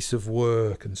pace of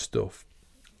work and stuff,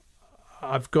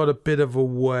 I've got a bit of a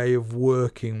way of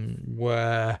working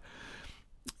where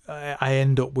I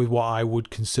end up with what I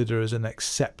would consider as an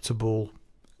acceptable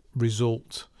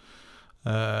result,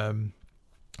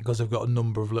 because I've got a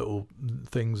number of little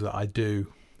things that I do.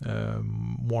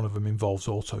 One of them involves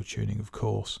auto-tuning, of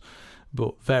course,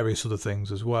 but various other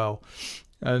things as well.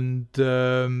 And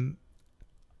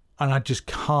I just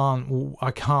can't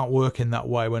work in that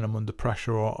way when I'm under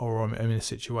pressure or I'm in a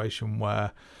situation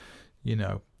where,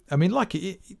 to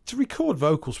record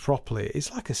vocals properly,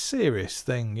 it's like a serious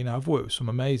thing. I've worked with some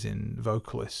amazing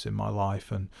vocalists in my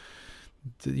life, and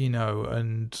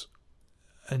and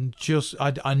just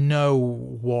I know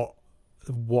what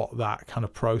that kind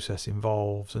of process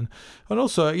involves, and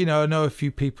also I know a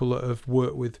few people that have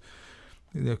worked with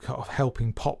kind of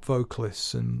helping pop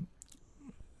vocalists, and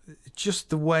just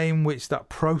the way in which that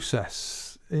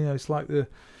process, it's like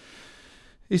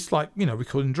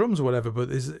recording drums or whatever,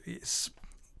 but it's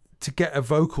to get a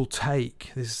vocal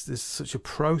take, there's such a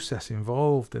process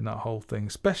involved in that whole thing,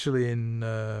 especially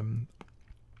in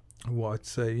what I'd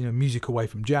say, music away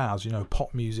from jazz,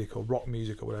 pop music or rock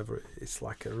music or whatever. It's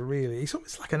like it's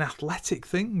almost like an athletic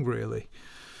thing, really.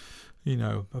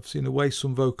 I've seen the way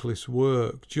some vocalists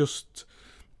work, just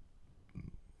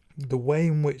the way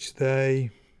in which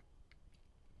it's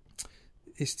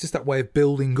just that way of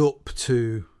building up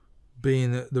to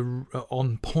being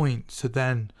on point to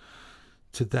then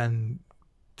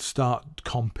start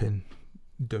comping,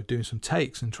 doing some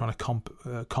takes and trying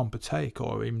to comp a take,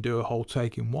 or even do a whole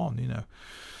take in one,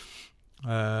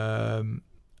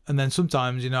 and then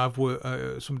sometimes I've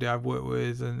worked somebody I've worked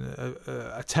with, and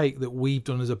a take that we've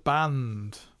done as a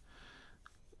band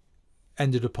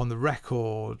ended up on the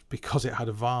record because it had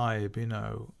a vibe,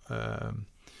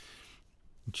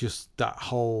 just that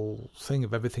whole thing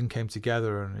of everything came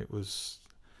together, and it's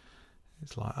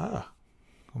like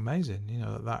amazing,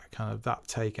 that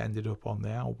take ended up on the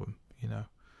album,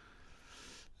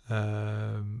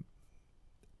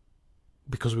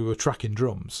 because we were tracking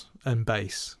drums and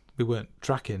bass. We weren't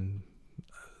tracking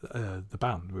the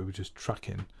band. We were just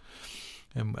tracking,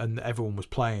 and everyone was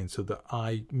playing so that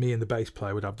me and the bass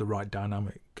player would have the right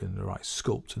dynamic and the right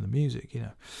sculpt in the music, you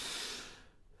know.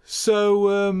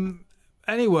 So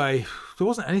anyway, there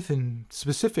wasn't anything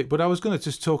specific, but I was going to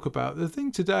just talk about the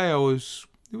thing today. It was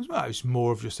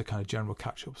more of just a kind of general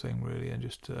catch-up thing, really, and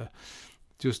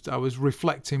just I was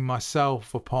reflecting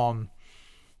myself upon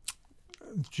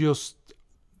just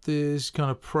this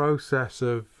kind of process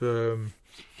of,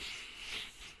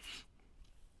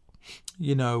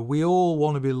 you know, we all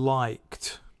want to be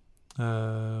liked.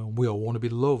 We all want to be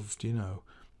loved, you know.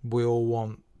 We all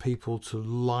want people to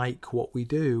like what we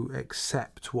do,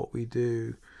 accept what we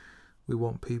do. We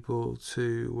want people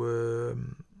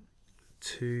to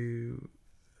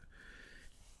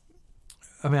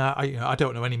I mean, I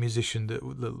don't know any musician that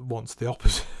wants the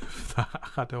opposite of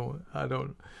that. I don't.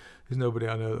 There's nobody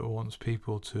I know that wants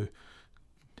people to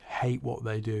hate what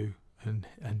they do and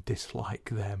dislike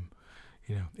them,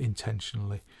 you know,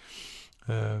 intentionally.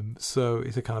 So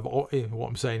it's a kind of, what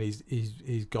I'm saying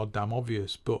is goddamn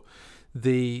obvious, but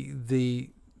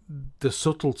the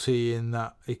subtlety in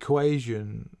that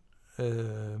equation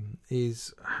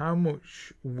is how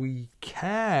much we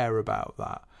care about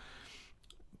that,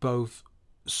 both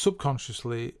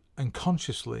subconsciously and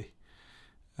consciously,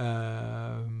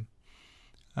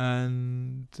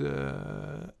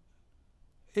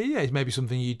 it's maybe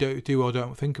something you do or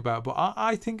don't think about. But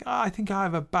I think I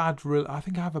have a bad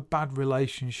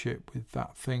relationship with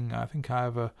that thing. I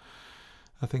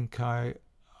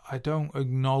don't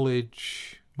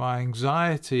acknowledge my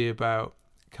anxiety about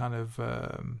kind of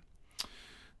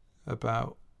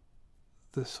about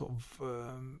the sort of.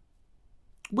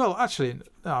 Well, actually,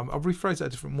 no, I'll rephrase that a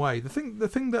different way. The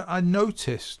thing that I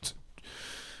noticed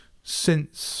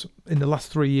since in the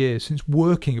last 3 years, since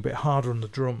working a bit harder on the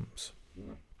drums,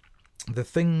 the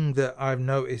thing that I've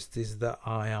noticed is that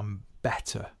I am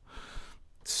better.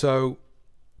 So,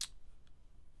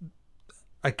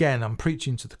 again, I'm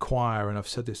preaching to the choir, and I've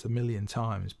said this a million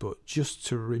times, but just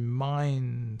to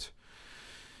remind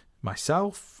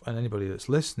myself and anybody that's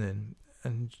listening,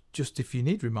 and just if you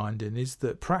need reminding, is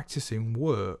that practicing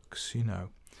works, you know.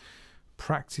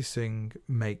 Practicing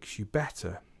makes you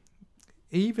better.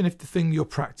 Even if the thing you're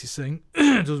practicing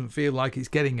doesn't feel like it's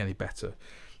getting any better.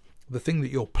 The thing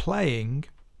that you're playing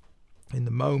in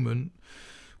the moment,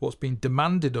 what's being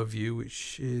demanded of you,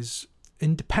 which is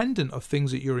independent of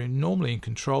things that you're normally in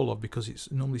control of, because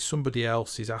it's normally somebody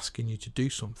else is asking you to do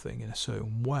something in a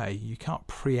certain way. You can't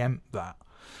preempt that.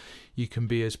 You can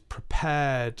be as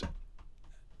prepared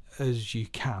as you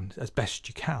can, as best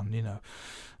you can, you know.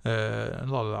 And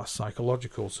a lot of that's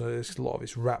psychological, so a lot of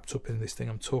it's wrapped up in this thing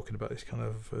I'm talking about. This kind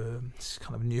of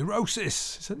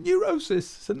neurosis. It's a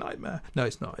neurosis. It's a nightmare. No,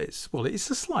 it's not. It's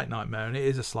a slight nightmare, and it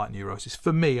is a slight neurosis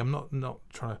for me. I'm not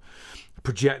trying to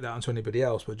project that onto anybody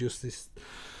else, but just this,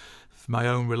 my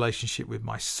own relationship with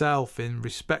myself in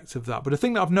respect of that. But the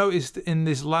thing that I've noticed in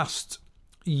this last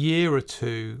year or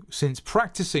two, since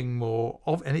practicing more,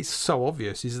 and it's so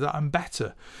obvious, is that I'm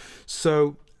better.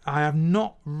 So I have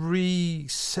not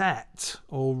reset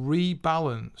or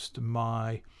rebalanced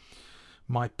my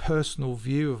personal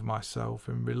view of myself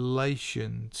in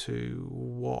relation to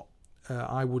what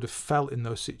I would have felt in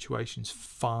those situations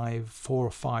 4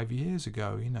 or 5 years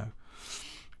ago, you know.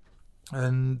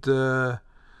 And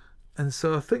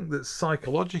so I think that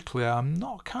psychologically I'm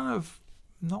not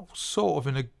sort of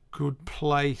in a good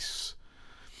place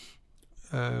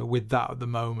with that at the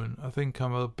moment. I think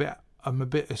I'm a bit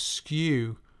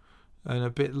askew and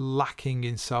a bit lacking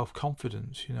in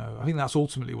self-confidence, you know. I think that's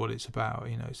ultimately what it's about,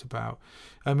 you know. It's about,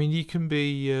 I mean, you can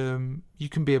be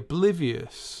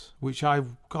oblivious, which I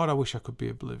wish I could be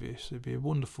oblivious. It'd be a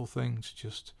wonderful thing to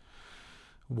just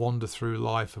wander through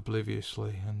life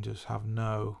obliviously and just have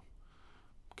no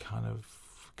kind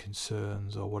of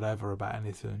concerns or whatever about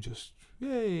anything. Just,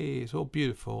 yay, it's all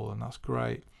beautiful and that's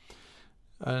great.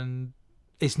 And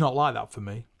it's not like that for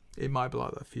me. It might be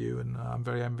like that for you, and I'm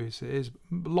very envious it is.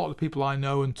 A lot of the people I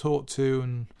know and talk to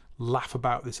and laugh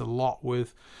about this a lot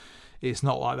with, it's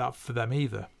not like that for them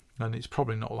either. And it's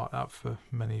probably not like that for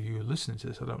many of you listening to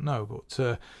this, I don't know.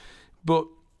 But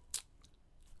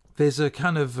there's a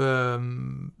kind of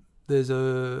there's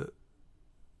a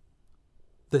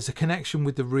connection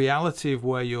with the reality of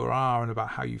where you are and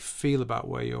about how you feel about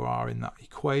where you are in that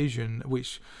equation,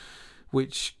 which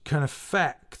can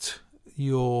affect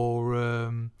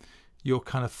your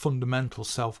kind of fundamental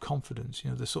self-confidence, you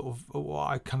know, the sort of what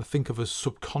I kind of think of as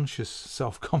subconscious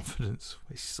self-confidence,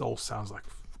 which all sounds like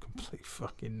a complete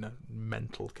fucking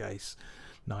mental case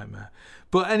nightmare.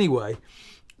 But anyway,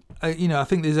 you know, I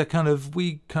think there's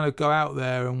we kind of go out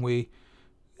there and we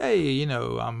hey,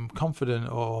 I'm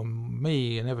confident, or I'm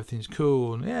me, and everything's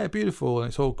cool, and yeah, beautiful, and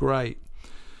it's all great.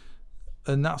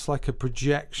 And that's like a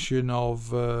projection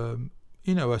of, a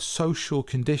social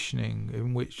conditioning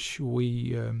in which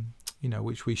we,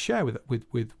 which we share with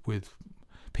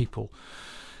people.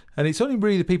 And it's only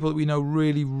really the people that we know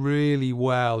really, really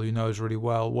well, who knows really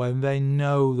well, when they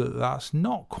know that that's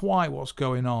not quite what's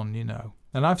going on,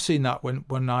 And I've seen that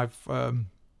when I've,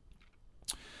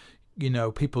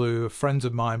 people who are friends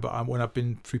of mine, but when I've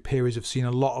been through periods of seeing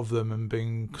a lot of them and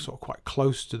being sort of quite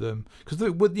close to them. Because,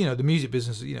 the music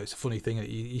business, it's a funny thing that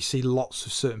you see lots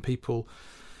of certain people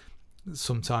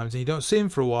sometimes and you don't see them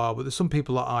for a while, but there's some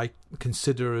people that I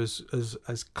consider as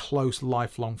close,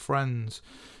 lifelong friends.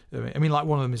 I mean, like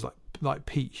one of them is like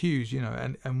Pete Hughes,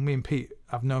 and me and Pete,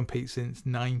 I've known Pete since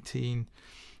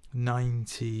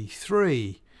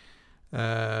 1993.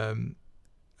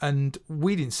 And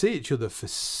we didn't see each other for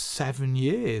 7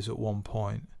 years at one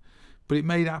point, but it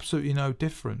made absolutely no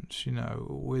difference,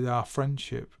 with our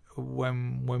friendship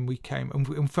when we came. And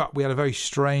in fact, we had a very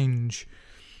strange,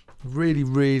 really,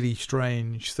 really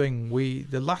strange thing.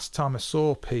 The last time I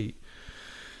saw Pete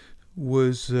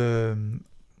was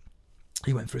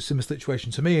he went through a similar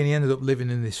situation to me, and he ended up living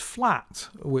in this flat,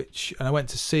 and I went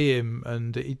to see him,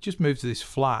 and he just moved to this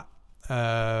flat,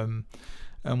 and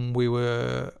we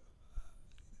were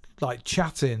like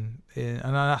chatting,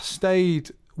 and I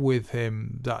stayed with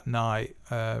him that night.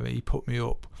 He put me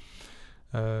up.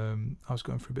 I was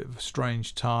going through a bit of a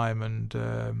strange time, and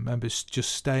remember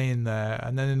just staying there.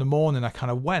 And then in the morning, I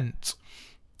kind of went,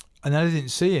 and then I didn't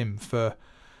see him for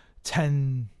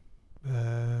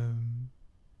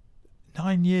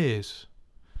 9 years.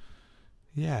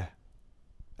 Yeah,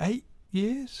 8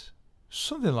 years,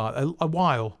 something like that, a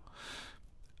while.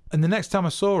 And the next time I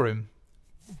saw him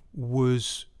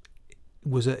was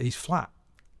at his flat,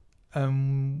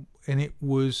 and it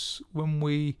was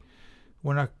when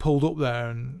I pulled up there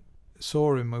and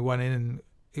saw him. We went in, and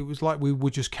it was like we were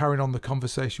just carrying on the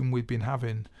conversation we'd been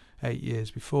having 8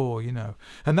 years before,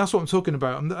 And that's what I'm talking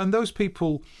about. And those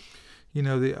people,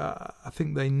 I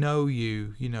think they know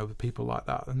you, the people like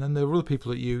that. And then there are other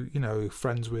people that you're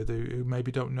friends with who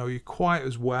maybe don't know you quite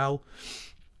as well.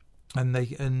 And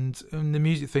the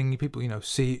music thing, people,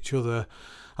 see each other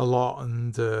a lot,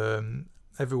 and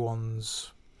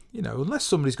everyone's, unless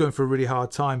somebody's going through a really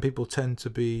hard time, people tend to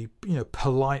be,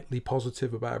 politely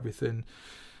positive about everything.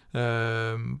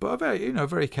 But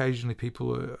very occasionally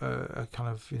people are kind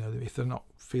of, if they're not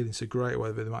feeling so great or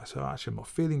whatever, they might say, actually, I'm not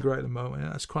feeling great at the moment.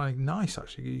 And that's quite nice,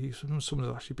 actually.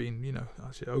 Someone's actually been,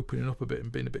 actually opening up a bit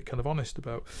and being a bit kind of honest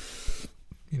about,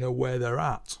 where they're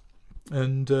at.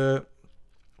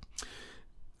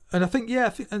 And I think,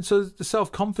 and so the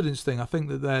self-confidence thing, I think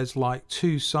that there's like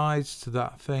two sides to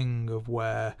that thing, of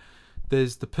where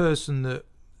there's the person that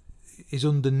is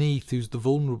underneath, who's the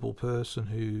vulnerable person,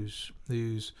 who's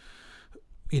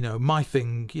my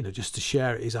thing, just to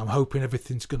share it, is I'm hoping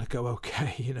everything's going to go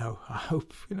okay. I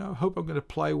hope I'm going to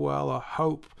play well. I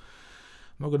hope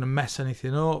I'm not going to mess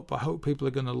anything up. I hope people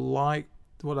are going to like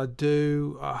what I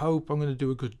do. I hope I'm going to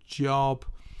do a good job.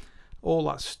 All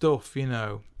that stuff,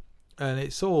 and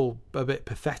it's all a bit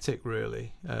pathetic,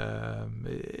 really.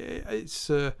 It's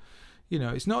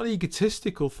not an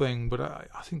egotistical thing, but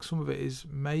I think some of it is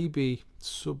maybe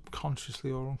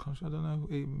subconsciously or unconsciously, I don't know,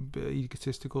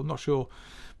 egotistical, I'm not sure.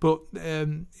 But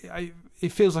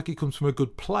it feels like it comes from a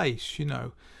good place,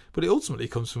 but it ultimately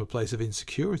comes from a place of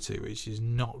insecurity, which is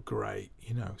not great,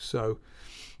 So,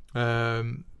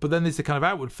 but then there's the kind of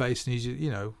outward face, and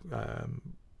you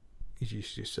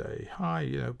used to say hi,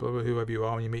 whoever you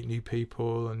are, when you meet new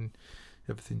people, and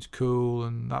everything's cool,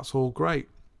 and that's all great.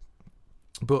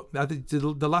 But I think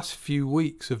the last few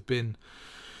weeks there's been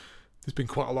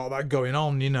quite a lot of that going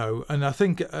on, and I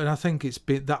think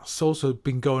that's also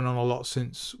been going on a lot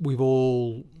since we've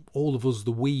all of us,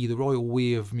 the royal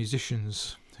we of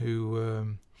musicians,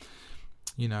 who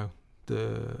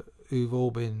who've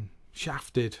all been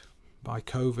shafted by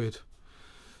COVID,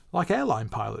 like airline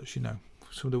pilots,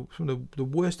 Some of the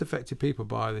worst affected people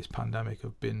by this pandemic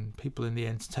have been people in the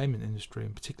entertainment industry,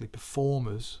 and particularly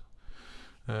performers,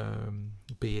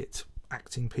 be it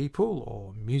acting people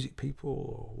or music people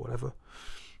or whatever,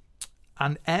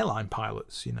 and airline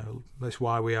pilots. That's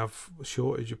why we have a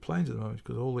shortage of planes at the moment,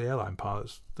 because all the airline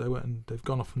pilots, they've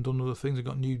gone off and done other things.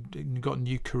 They've got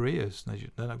new careers.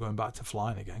 They're not going back to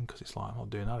flying again, because it's like, I'm not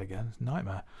doing that again. It's a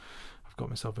nightmare. I've got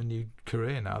myself a new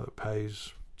career now that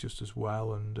pays just as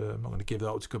well, and I'm not going to give that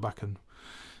up to go back and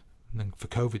then for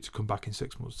COVID to come back in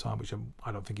 6 months' time, which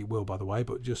I don't think it will, by the way,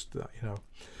 but just that,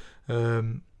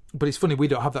 But it's funny, we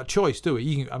don't have that choice, do we?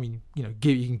 You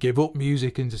can give up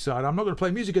music and decide, I'm not going to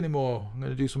play music anymore, I'm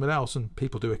going to do something else, and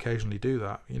people do occasionally do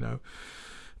that,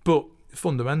 But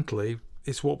fundamentally,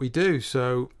 it's what we do.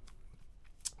 So,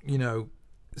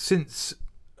 since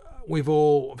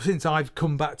I've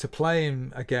come back to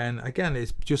playing again,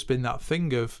 it's just been that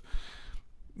thing of,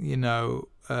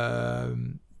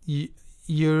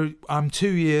 I'm 2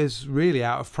 years really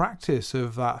out of practice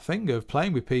of that thing of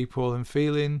playing with people and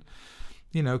feeling,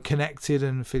 connected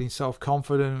and feeling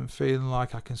self-confident and feeling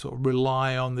like I can sort of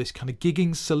rely on this kind of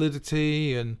gigging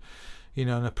solidity and,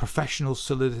 and a professional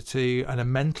solidity and a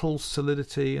mental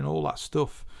solidity and all that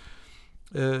stuff.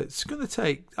 I think it's going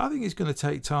to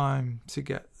take time to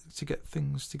get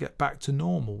things to get back to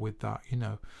normal with that,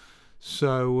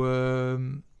 So,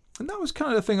 and that was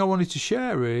kind of the thing I wanted to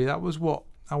share, really. That was what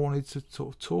I wanted to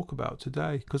sort of talk about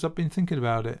today, because I've been thinking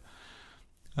about it.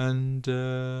 And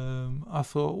I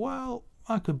thought, well,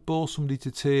 I could bore somebody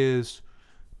to tears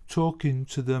talking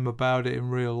to them about it in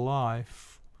real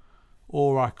life,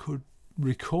 or I could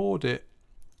record it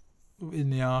in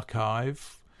the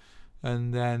archive,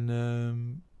 and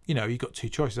then, you've got two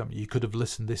choices, haven't you? You could have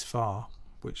listened this far,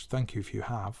 which thank you if you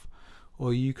have,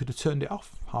 or you could have turned it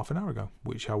off half an hour ago,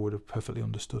 which I would have perfectly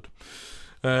understood.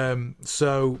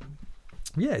 So,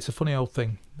 yeah, it's a funny old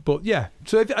thing. But yeah,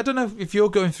 so I don't know if you're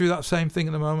going through that same thing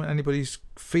at the moment, anybody's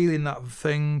feeling that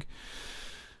thing,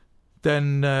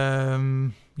 then,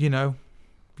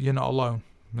 you're not alone.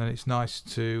 And it's nice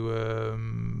to,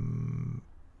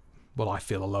 I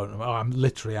feel alone. I'm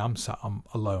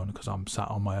alone because I'm sat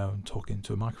on my own talking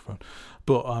to a microphone.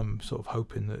 But I'm sort of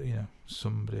hoping that,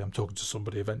 I'm talking to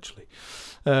somebody eventually.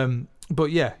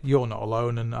 But yeah, you're not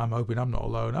alone, and I'm hoping I'm not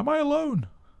alone. Am I alone?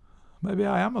 Maybe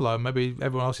I am alone. Maybe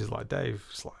everyone else is like Dave.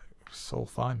 It's like, it's all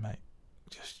fine, mate.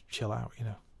 Just chill out,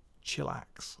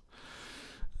 chillax.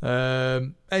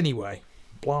 Anyway,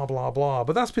 blah, blah, blah.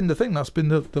 But that's been the thing. That's been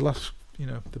the last,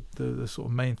 the sort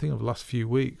of main thing of the last few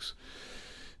weeks.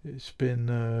 It's been,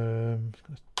 I'm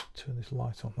going to turn this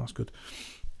light on. That's good.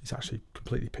 It's actually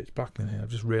completely pitch black in here. I've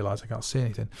just realised I can't see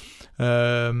anything.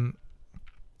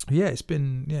 It's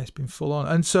been full on.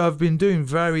 And so I've been doing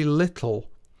very little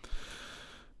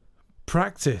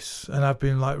practice, and I've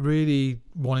been like really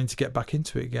wanting to get back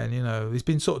into it again. There's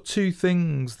been sort of two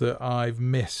things that I've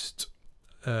missed.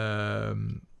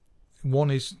 One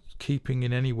is keeping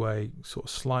in any way sort of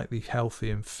slightly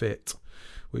healthy and fit,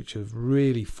 which have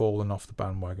really fallen off the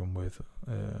bandwagon with,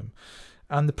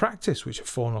 and the practice, which have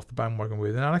fallen off the bandwagon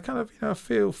with. And I kind of, I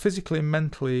feel physically and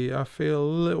mentally, I feel a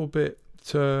little bit,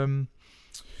 a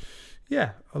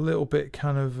little bit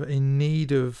kind of in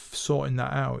need of sorting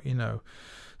that out,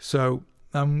 So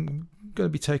I'm going to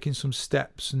be taking some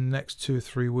steps in the next 2 or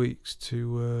 3 weeks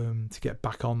to get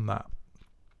back on that,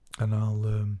 and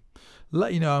I'll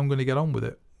let you know I'm going to get on with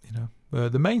it.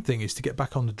 The main thing is to get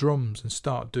back on the drums and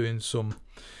start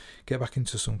get back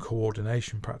into some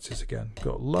coordination practice again.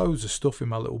 Got loads of stuff in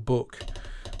my little book,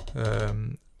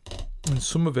 and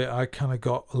some of it I kind of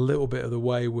got a little bit of the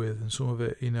way with, and some of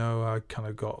it, I kind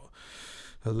of got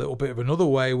a little bit of another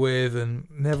way with, and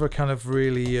never kind of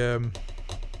really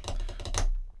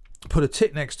put a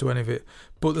tick next to any of it.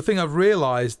 But the thing I've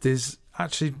realised is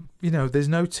actually, there's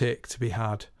no tick to be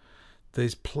had.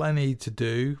 There's plenty to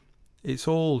do. It's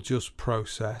all just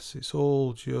process. It's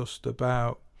all just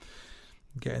about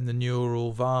getting the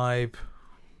neural vibe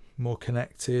more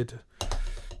connected,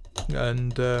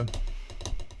 and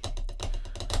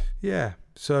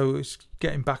so it's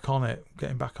getting back on it,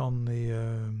 getting back on the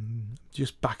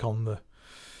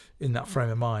in that frame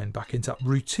of mind, back into that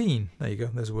routine. There you go,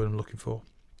 there's a word I'm looking for.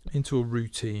 Into a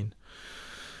routine,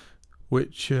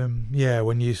 which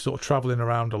when you're sort of travelling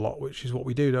around a lot, which is what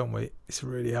we do, don't we, it's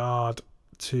really hard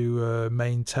to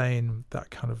maintain that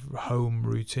kind of home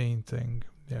routine thing.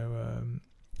 The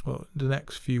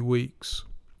next few weeks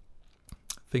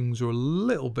things are a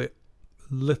little bit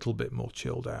more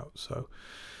chilled out, so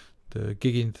the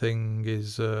gigging thing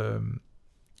is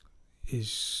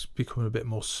becoming a bit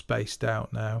more spaced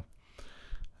out now.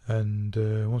 And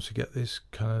once we get this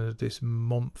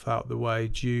month out of the way,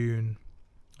 June,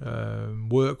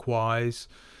 work-wise,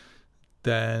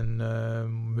 then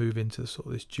move into sort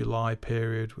of this July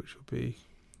period, which will be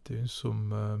doing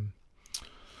some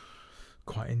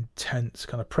quite intense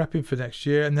kind of prepping for next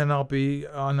year. And then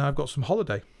I've got some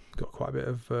holiday. Got quite a bit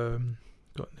of,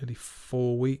 got nearly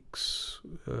 4 weeks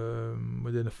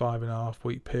within a 5.5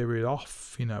 week period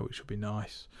off, which will be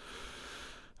nice.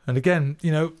 And again,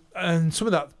 and some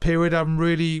of that period I'm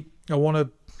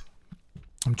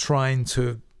trying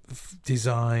to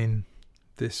design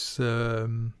this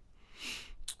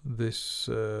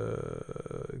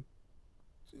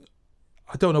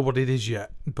I don't know what it is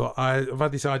yet, but I've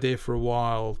had this idea for a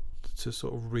while to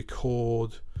sort of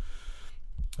record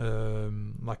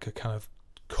like a kind of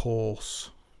course,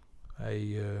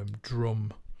 a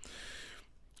drum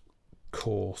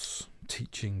course,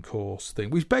 teaching course thing,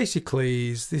 which basically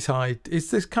is this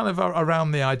kind of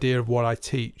around the idea of what I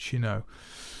teach. I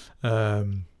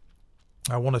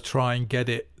want to try and get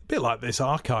it a bit like this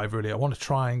archive, really. I want to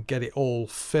try and get it all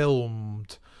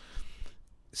filmed,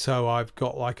 so I've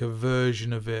got like a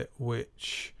version of it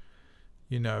which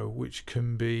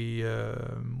can be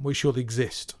which should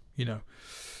exist.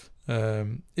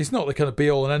 It's not the kind of be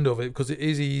all and end of it, because it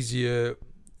is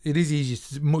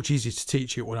much easier to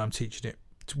teach it when I'm teaching it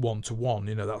one to one.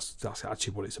 That's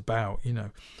actually what it's about.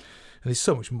 And there's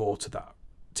so much more to that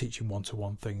teaching one to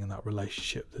one thing and that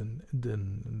relationship than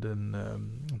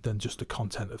just the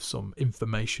content of some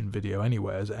information video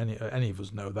anywhere, as any of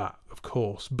us know that, of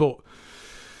course. But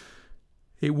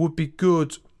it would be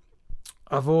good.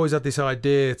 I've always had this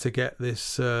idea to get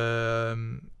this.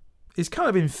 It's kind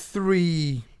of in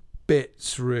 3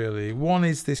 bits, really. One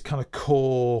is this kind of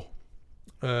core.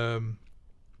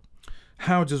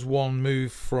 How does one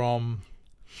move from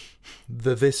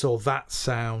the this or that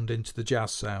sound into the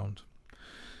jazz sound,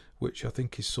 which I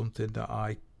think is something that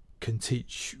I can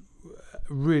teach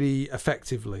really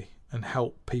effectively and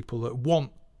help people that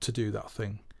want to do that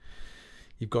thing.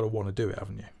 You've got to want to do it,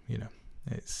 haven't you?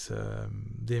 It's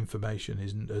the information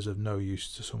is of no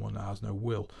use to someone that has no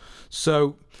will.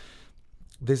 So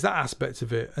there's that aspect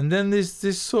of it, and then there's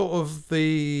this sort of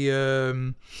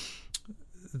the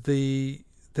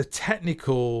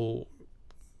technical.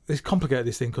 It's complicated,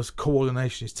 this thing, because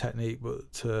coordination is technique,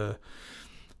 but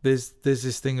there's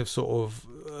this thing of sort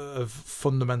of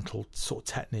fundamental sort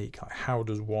of technique, like how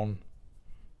does one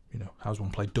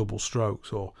play double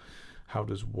strokes, or how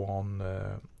does one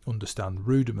understand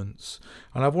rudiments.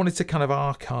 And I've wanted to kind of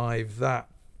archive that,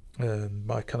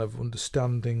 my kind of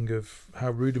understanding of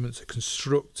how rudiments are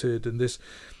constructed. And this,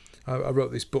 I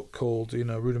wrote this book called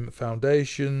Rudiment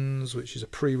Foundations, which is a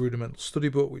pre-rudimental study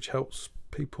book, which helps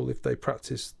people, if they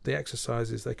practice the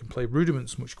exercises, they can play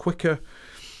rudiments much quicker.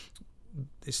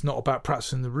 It's not about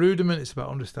practicing the rudiment, it's about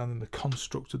understanding the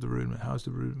construct of the rudiment. How's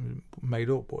the rudiment made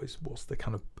up? What's the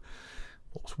kind of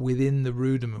what's within the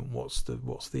rudiment? What's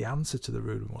the answer to the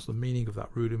rudiment? What's the meaning of that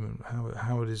rudiment?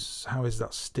 How is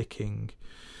that sticking?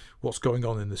 What's going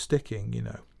on in the sticking?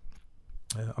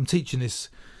 I'm teaching this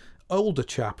older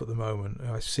chap at the moment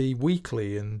I see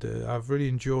weekly, and I've really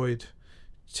enjoyed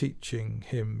teaching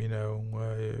him.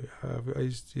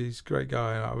 He's a great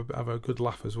guy. I have a good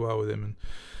laugh as well with him,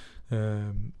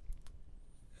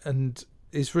 and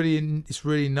it's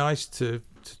really nice to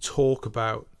talk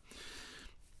about,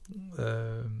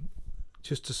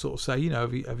 just to sort of say,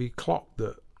 have you clocked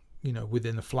that,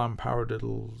 within the flam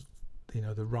paradiddle,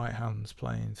 the right hand's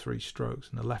playing 3 strokes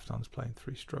and the left hand's playing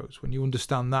 3 strokes. When you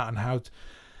understand that, and how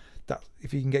that,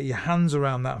 if you can get your hands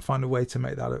around that and find a way to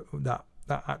make that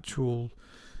actual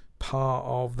part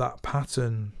of that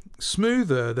pattern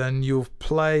smoother, then you'll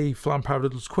play flam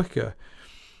paradiddles quicker.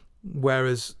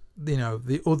 Whereas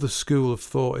the other school of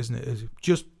thought, isn't it, is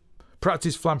just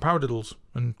practice flam paradiddles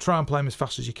and try and play them as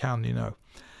fast as you can.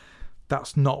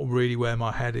 That's not really where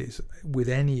my head is with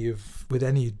any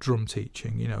drum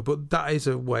teaching. But that is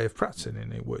a way of practicing,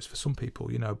 and it works for some people.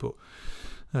 But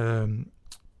I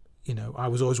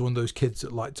was always one of those kids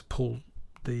that liked to pull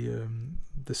the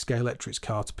Scalextric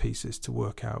car to pieces to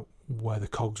work out where the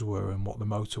cogs were and what the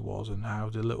motor was, and how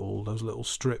those little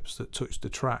strips that touched the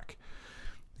track,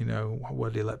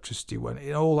 where the electricity went,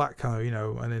 all that kind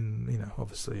of, and then,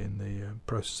 obviously in the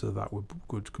process of that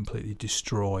would completely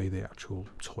destroy the actual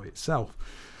toy itself.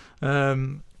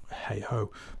 Hey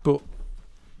ho. But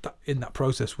in that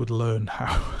process would learn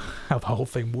how the whole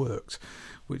thing worked,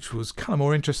 which was kind of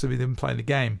more interesting than playing the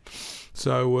game.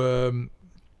 So,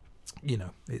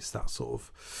 it's that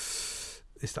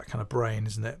kind of brain,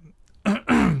 isn't it?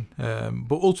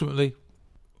 But ultimately,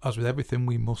 as with everything,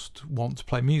 we must want to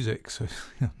play music, so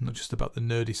not just about the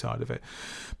nerdy side of it.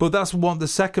 But that's the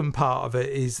second part of it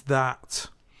is that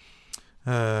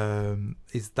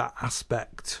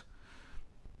aspect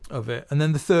of it. And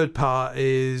then the third part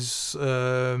is,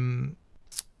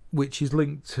 which is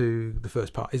linked to the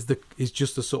first part, is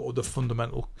just the sort of the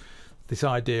fundamental, this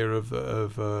idea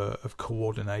of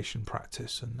coordination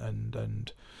practice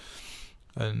and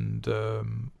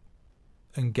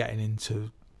getting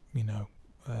into,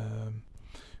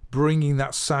 bringing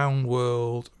that sound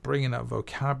world, bringing that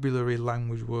vocabulary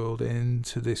language world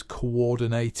into this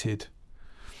coordinated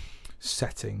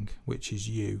setting, which is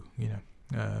you.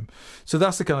 So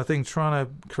that's the kind of thing, trying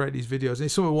to create these videos. And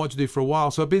it's something I wanted to do for a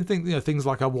while. So I've been thinking, things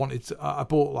like I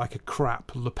bought like a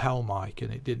crap lapel mic,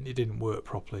 and it didn't work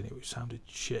properly, and it sounded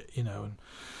shit, and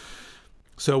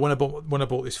so when I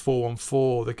bought this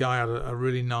 414, the guy had a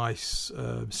really nice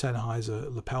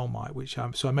Sennheiser lapel mic,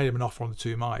 so I made him an offer on the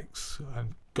two mics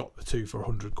and got the two for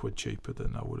 £100 cheaper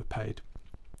than I would have paid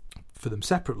for them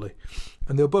separately,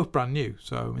 and they were both brand new.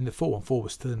 So the 414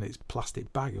 was still in its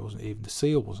plastic bag. It wasn't even, the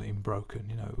seal wasn't even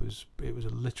broken. It was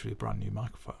literally a brand new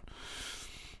microphone.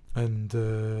 And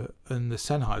the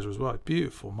Sennheiser as well,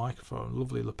 beautiful microphone,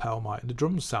 lovely lapel mic, and the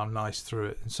drums sound nice through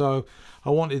it. And so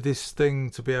I wanted this thing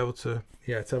to be able to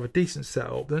have a decent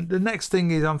setup. The next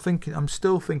thing is I'm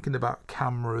still thinking about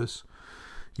cameras.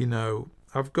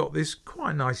 I've got this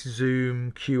quite nice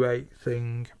Zoom Q8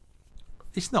 thing.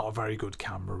 It's not a very good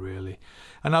camera, really.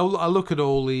 And I look at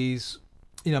all these,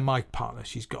 my partner,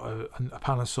 she's got a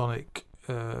Panasonic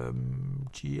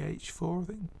GH4, I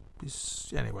think.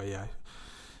 Anyway, yeah.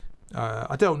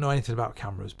 I don't know anything about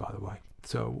cameras, by the way.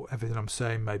 So everything I'm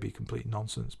saying may be complete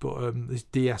nonsense. But this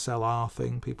DSLR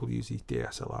thing, people use these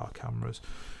DSLR cameras.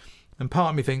 And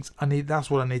part of me thinks, that's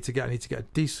what I need to get. I need to get a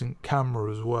decent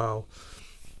camera as well.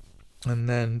 And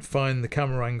then find the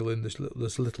camera angle in this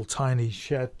little tiny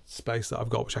shed space that I've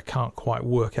got, which I can't quite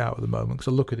work out at the moment, because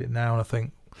I look at it now and I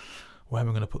think, where am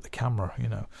I going to put the camera,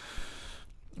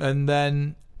 and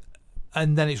then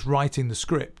it's writing the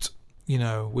script,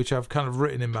 which I've kind of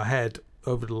written in my head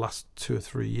over the last 2 or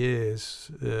 3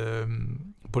 years,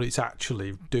 but it's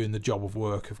actually doing the job of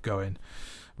work of going,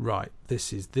 right,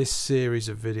 this is this series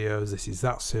of videos, this is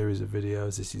that series of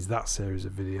videos, this is that series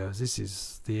of videos, this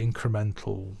is the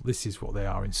incremental, this is what they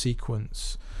are in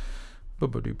sequence,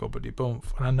 bubbly bump.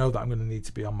 And I know that I'm going to need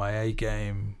to be on my A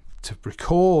game to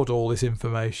record all this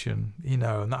information,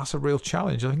 and that's a real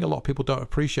challenge. I think a lot of people don't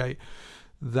appreciate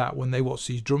that when they watch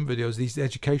these drum videos, these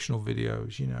educational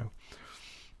videos,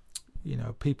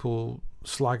 people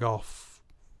slag off,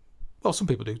 well, some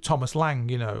people do, Thomas Lang,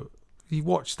 you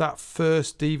watch that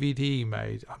first DVD he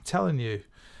made, I'm telling you,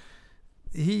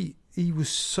 he was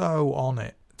so on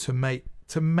it to make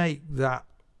that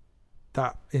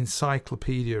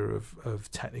encyclopedia of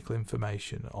technical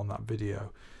information on that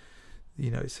video.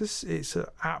 It's an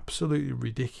absolutely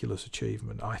ridiculous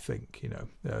achievement, I think.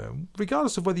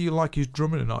 Regardless of whether you like his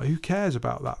drumming or not, who cares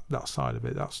about that side of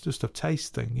it? That's just a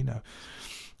taste thing.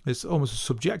 It's almost a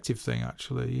subjective thing,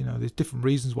 actually. There's different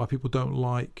reasons why people don't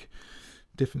like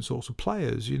different sorts of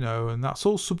players, and that's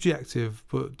all subjective.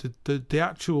 But the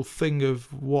actual thing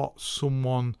of what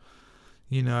someone,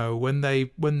 when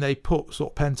they put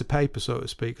sort of pen to paper, so to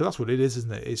speak, 'cause that's what it is,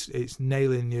 isn't it? It's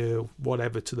nailing your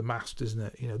whatever to the mast, isn't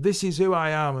it? This is who I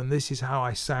am, and this is how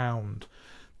I sound.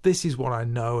 This is what I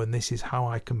know, and this is how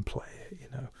I can play it.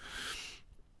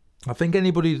 I think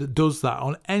anybody that does that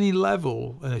on any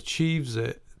level and achieves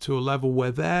it to a level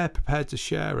where they're prepared to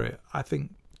share it, I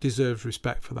think deserves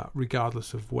respect for that,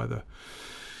 regardless of whether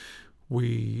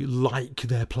we like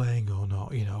their playing or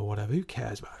not, whatever. Who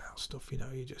cares about that stuff?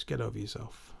 You just get over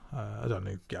yourself. I don't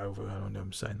know, get over. I don't know,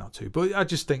 I'm saying that too, but I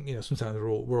just think sometimes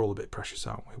we're all a bit precious,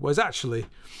 aren't we? Whereas actually,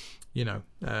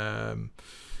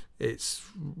 it's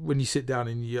when you sit down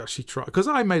and you actually try. Because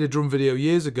I made a drum video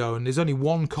years ago, and there's only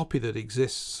one copy that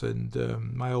exists, and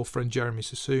my old friend Jeremy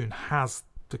Sassoon has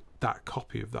that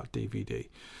copy of that DVD.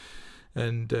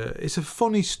 And it's a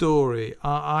funny story.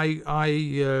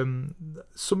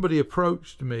 Somebody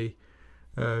approached me,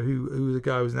 who was a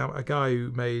guy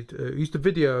who made used to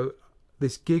video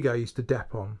this gig I used to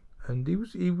dep on, and he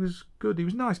was good. He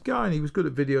was a nice guy, and he was good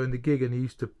at videoing the gig. And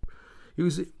he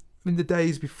was in the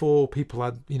days before people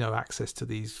had access to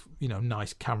these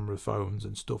nice camera phones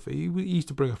and stuff. He used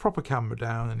to bring a proper camera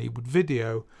down, and he would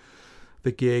video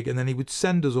the gig, and then he would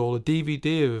send us all a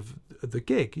DVD of the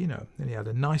gig, and he had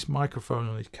a nice microphone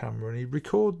on his camera, and he'd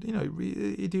record,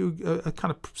 he'd do a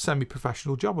kind of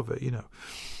semi-professional job of it, It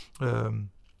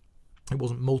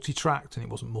wasn't multi-tracked and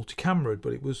it wasn't multi-cameraed,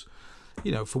 but it was,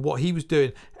 for what he was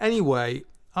doing. Anyway,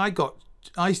 I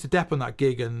used to dep on that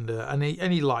gig, and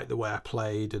he liked the way I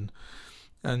played,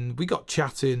 and we got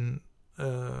chatting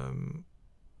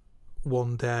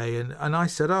one day, and I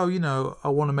said, I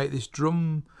want to make this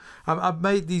drum. I've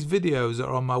made these videos that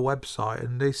are on my website,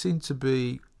 and they seem to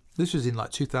be. This was in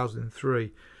like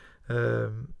 2003,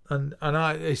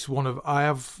 it's one of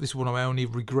my only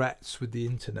regrets with the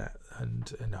internet,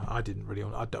 and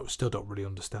still don't really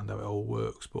understand how it all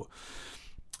works, but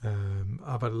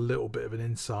I've had a little bit of an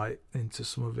insight into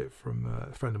some of it from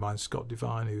a friend of mine, Scott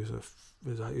Devine, who's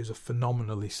a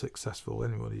phenomenally successful.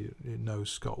 Anybody who knows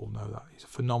Scott will know that he's a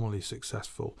phenomenally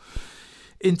successful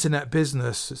internet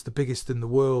business. It's the biggest in the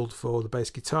world for the bass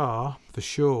guitar, for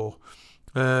sure.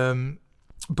 But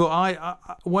I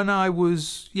when I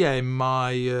was in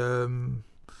my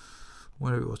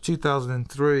when it was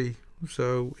 2003,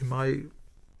 so in my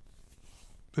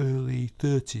early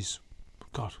 30s.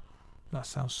 God, that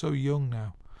sounds so young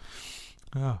now.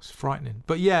 Oh, it's frightening.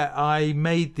 But yeah, I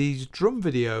made these drum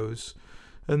videos,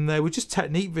 and they were just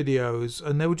technique videos,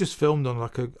 and they were just filmed on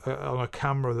like on a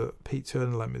camera that Pete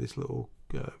Turner lent me, this little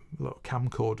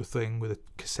camcorder thing with a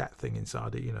cassette thing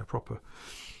inside it, proper.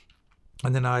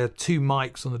 And then I had 2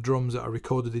 mics on the drums that I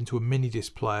recorded into a mini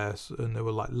disc player, and they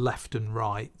were like left and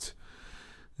right.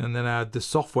 And then I had the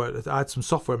software. I had some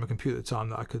software on my computer at the time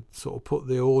that I could sort of put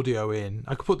the audio in.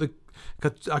 I could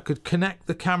connect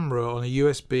the camera on a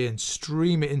USB and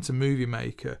stream it into Movie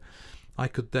Maker. I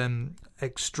could then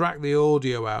extract the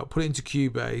audio out, put it into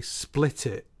Cubase, split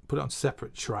it, put it on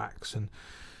separate tracks, and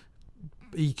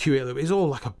EQ it a little bit. It's all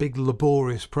like a big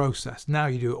laborious process. Now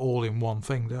you do it all in one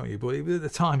thing, don't you? But at the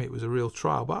time it was a real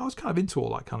trial. But I was kind of into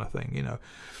all that kind of thing, And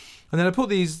then I put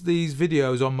these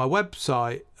videos on my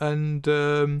website, and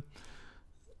a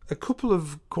couple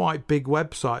of quite big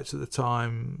websites at the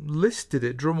time listed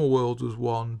it. Drummer World was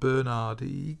one. Bernard,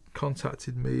 he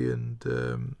contacted me,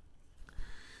 and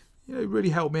it really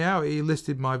helped me out. He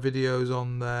listed my videos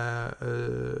on there,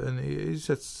 and he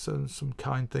said some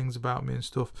kind things about me and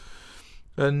stuff.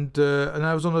 And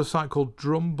I was on a site called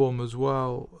Drum Bum as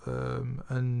well,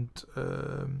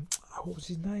 what was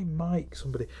his name? Mike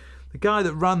somebody. The guy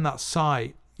that ran that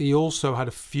site, he also had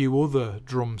a few other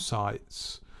drum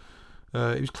sites. He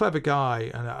was a clever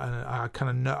guy, and I kind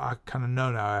of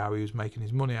know now how he was making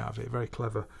his money out of it. Very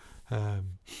clever,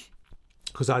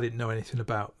 because I didn't know anything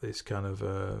about this kind of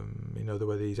the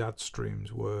way these ad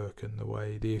streams work and the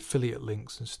way the affiliate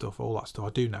links and stuff, all that stuff. I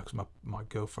do now because my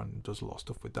girlfriend does a lot of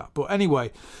stuff with that. But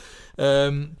anyway,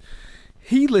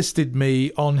 he listed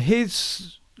me on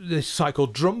this site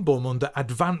called Drum Bum under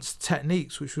Advanced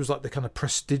Techniques, which was like the kind of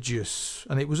prestigious,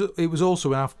 and it was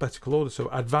also in alphabetical order, so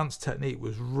Advanced Technique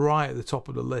was right at the top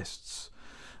of the lists.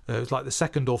 It was like the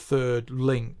second or third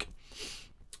link,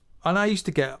 and I used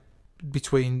to get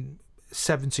between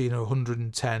 70 and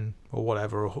 110 or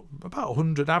whatever, about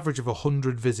 100, average of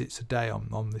 100 visits a day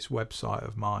on this website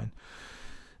of mine.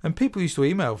 And people used to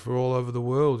email from all over the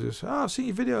world, just, I've seen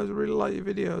your videos, I really like your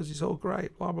videos, it's all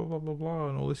great, blah, blah, blah, blah, blah,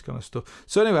 and all this kind of stuff.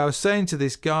 So anyway, I was saying to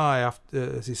this guy,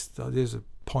 there's a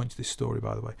point to this story,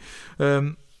 by the way,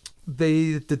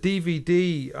 the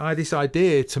DVD, I had this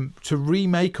idea to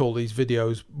remake all these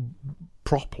videos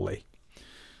properly.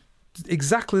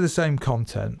 Exactly the same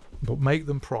content, but make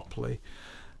them properly,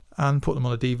 and put them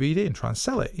on a DVD and try and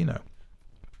sell it, And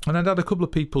I'd had a couple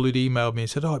of people who'd emailed me and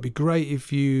said, it'd be great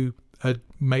if you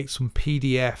make some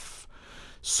PDF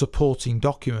supporting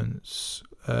documents.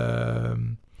 I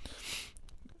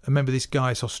remember this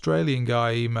Australian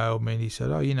guy emailed me, and he said,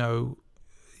 your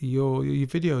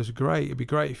videos are great. It'd be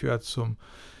great if you had some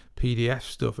PDF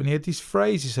stuff. And he had this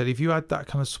phrase, he said, if you had that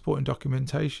kind of supporting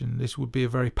documentation, this would be a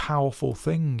very powerful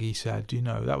thing, he said.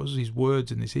 That was his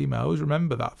words in this email. I always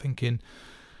remember that, thinking,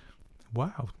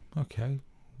 wow, okay,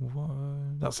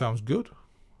 that sounds good.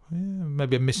 Yeah,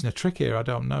 maybe I'm missing a trick here, I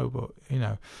don't know,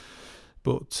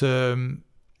 but so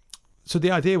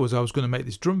the idea was I was going to make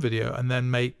this drum video and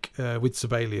then make with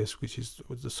Sibelius, which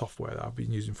was the software that I've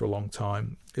been using for a long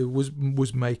time. It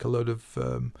was make a load of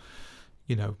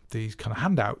these kind of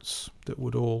handouts that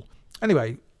would all,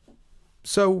 anyway.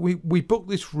 So we booked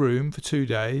this room for 2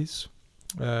 days,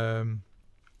 and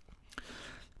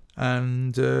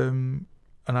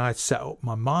I set up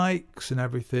my mics and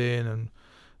everything,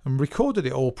 and recorded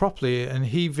it all properly, and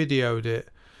he videoed it.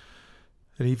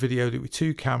 And he videoed it with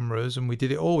 2 cameras, and we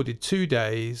did it all. We did 2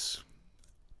 days,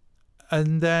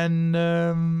 and then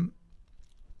I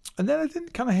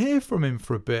didn't kind of hear from him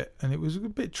for a bit, and it was a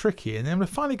bit tricky. And then when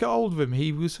I finally got hold of him,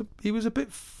 he was a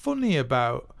bit funny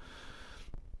about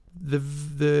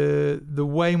the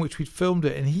way in which we'd filmed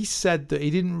it, and he said that he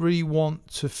didn't really want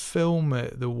to film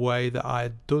it the way that I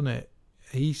had done it.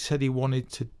 He said he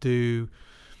wanted to do,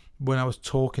 when I was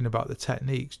talking about the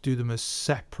techniques, do them as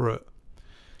separate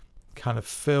kind of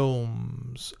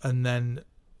films and then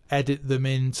edit them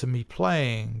into me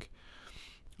playing.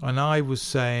 And I was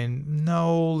saying, no,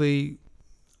 all the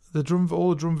drum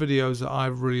videos that I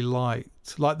really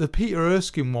liked, like the Peter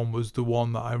Erskine one was the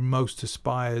one that I most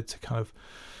aspired to kind of,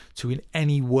 to in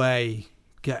any way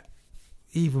get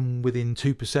even within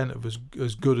 2% of as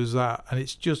good as that. And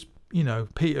it's just,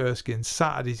 Peter Erskine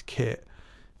sat at his kit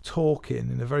talking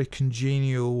in a very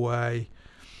congenial way,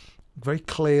 very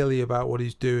clearly about what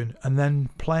he's doing, and then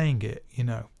playing it,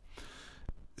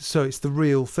 so it's the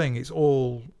real thing. It's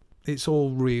all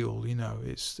real, you know.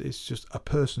 It's just a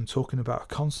person talking about a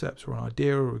concept or an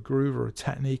idea or a groove or a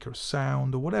technique or a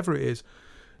sound or whatever it is,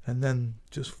 and then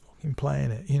just fucking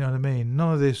playing it. You know what I mean?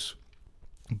 None of this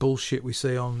bullshit we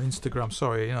see on Instagram.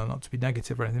 Sorry, you know, not to be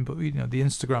negative or anything, but you know, the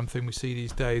Instagram thing we see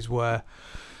these days, where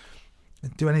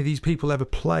do any of these people ever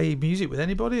play music with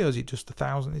anybody, or is it just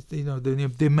 1,000? You know,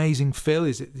 the amazing Phil,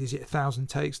 is it 1,000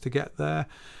 takes to get there?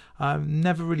 I've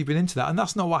never really been into that, and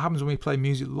that's not what happens when we play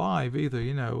music live either.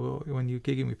 You know, when you're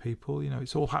gigging with people, you know,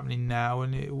 it's all happening now,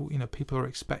 and you know, people are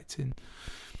expecting,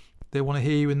 they want to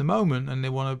hear you in the moment, and they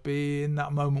want to be in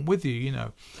that moment with you. You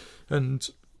know, and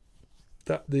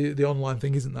that the online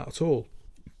thing isn't that at all.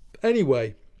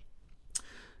 Anyway,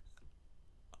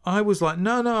 I was like,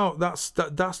 no, that's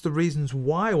the reasons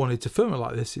why I wanted to film it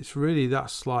like this. It's really,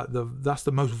 that's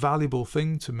the most valuable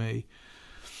thing to me.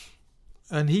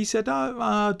 And he said,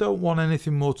 I don't want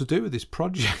anything more to do with this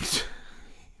project.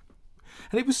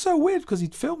 And it was so weird because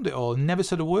he'd filmed it all and never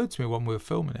said a word to me when we were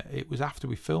filming it. It was after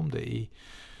we filmed it,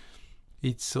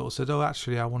 he'd sort of said, oh,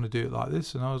 actually, I want to do it like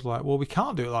this. And I was like, well, we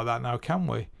can't do it like that now, can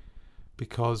we?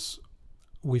 Because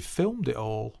we've filmed it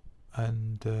all.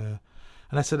 And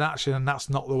I said, actually, and that's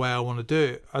not the way I want to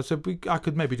do it. I said, I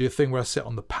could maybe do a thing where I sit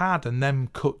on the pad and then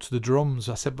cut to the drums.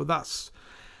 I said, but that's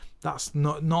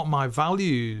not my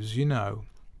values, you know.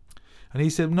 And he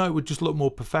said, no, it would just look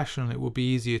more professional. It would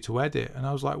be easier to edit. And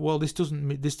I was like, well, this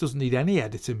doesn't need any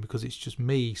editing, because it's just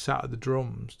me sat at the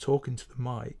drums talking to the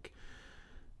mic,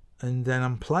 and then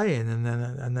I'm playing, and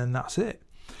then that's it.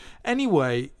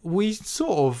 Anyway, we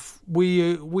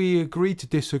agreed to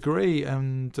disagree,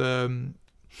 and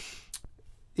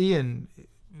Ian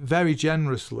very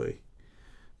generously,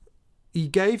 he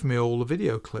gave me all the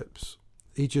video clips.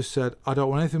 He just said, I don't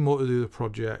want anything more to do with the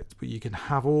project, but you can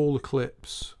have all the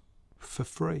clips for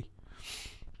free.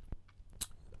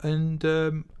 And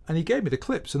he gave me the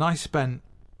clips, and I spent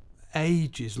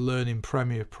ages learning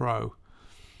Premiere Pro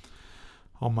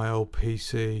on my old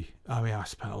PC. I mean, I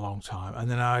spent a long time, and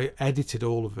then I edited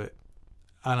all of it,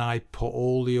 and I put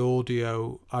all the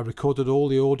audio, I recorded all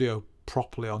the audio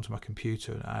properly onto my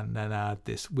computer, and then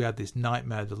we had this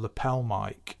nightmare. The lapel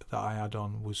mic that I had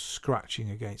on was scratching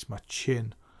against my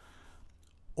chin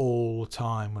all the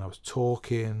time when I was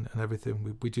talking and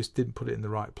everything. We just didn't put it in the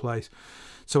right place,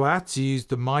 so I had to use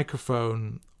the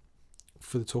microphone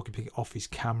for the talking pig off his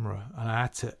camera, and I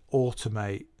had to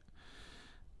automate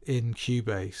in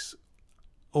Cubase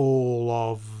all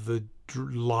of the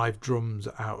live drums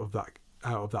out of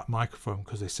that microphone,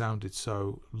 because they sounded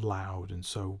so loud and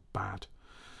so bad.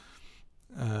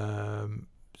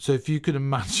 So if you could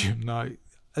imagine, like,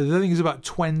 I think there's about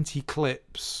 20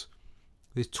 clips.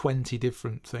 There's 20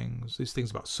 different things. There's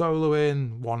things about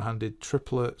soloing, one-handed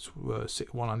triplets,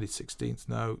 one-handed 16th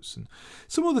notes, and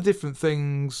some other different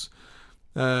things,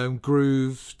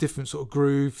 grooves, different sort of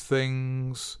groove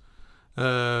things.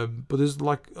 But there's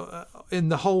like, in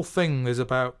the whole thing, there's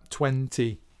about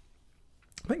 20.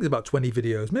 I think there's about 20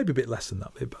 videos, maybe a bit less than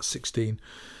that, maybe about 16.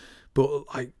 But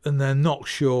and they're not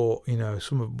short, you know.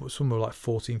 Some are like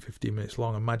 14, 15 minutes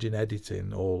long. Imagine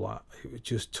editing all that. It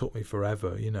just took me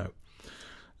forever, you know.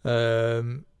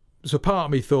 So part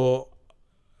of me thought,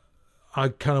 I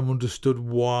kind of understood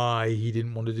why he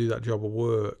didn't want to do that job of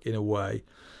work in a way.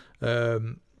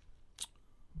 But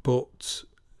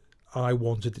I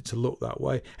wanted it to look that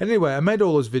way. Anyway, I made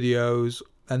all those videos,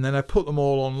 and then I put them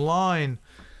all online,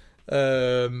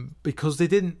 because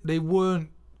they weren't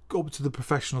up to the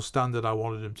professional standard I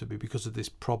wanted them to be, because of this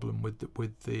problem with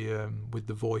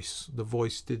the voice. The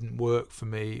voice didn't work for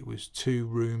me. It was too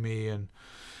roomy, and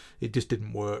it just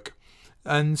didn't work.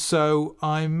 And so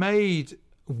I made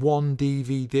one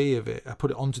DVD of it. I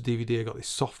put it onto DVD. I got this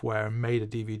software and made a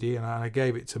DVD, and I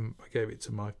gave it to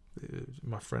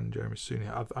my friend Jeremy Sooney.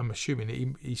 I'm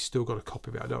assuming he's still got a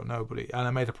copy of it. I don't know, and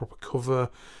I made a proper cover,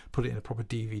 put it in a proper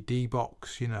DVD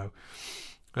box, you know.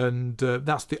 And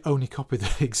that's the only copy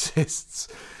that exists.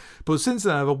 But since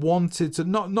then, I've wanted to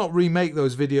not remake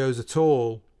those videos at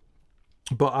all,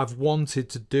 but I've wanted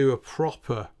to do a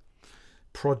proper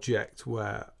project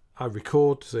where I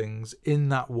record things in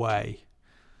that way,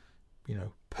 you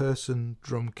know, person,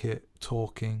 drum kit,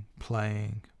 talking,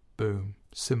 playing, boom,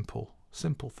 simple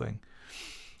thing,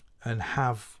 and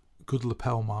have good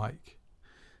lapel mic.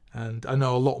 And I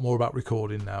know a lot more about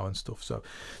recording now and stuff.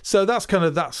 So that's kind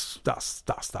of that's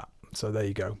that. So there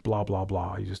you go. Blah blah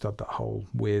blah. You just had that whole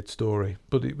weird story.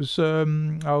 But it was I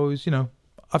was, you know,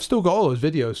 I've still got all those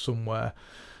videos somewhere.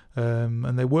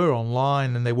 And they were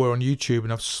online and they were on YouTube,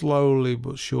 and I've slowly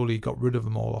but surely got rid of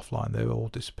them all offline. They've all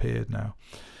disappeared now.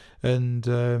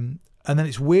 And And then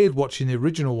it's weird watching the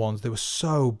original ones. They were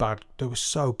so bad. They were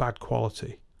so bad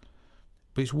quality.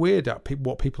 But it's weird at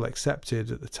what people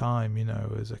accepted at the time,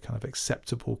 as a kind of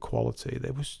acceptable quality.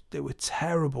 They were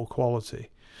terrible quality.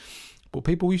 But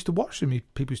people used to watch them.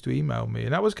 People used to email me,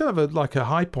 and that was kind of like a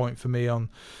high point for me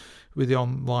with the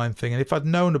online thing. And if I'd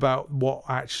known about what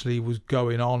actually was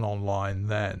going on online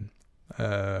then,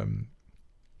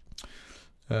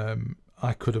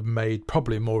 I could have made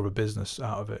probably more of a business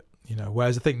out of it.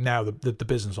 Whereas I think now the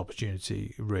business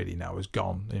opportunity really now is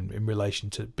gone in relation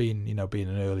to being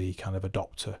an early kind of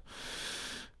adopter.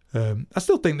 I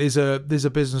still think there's a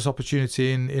business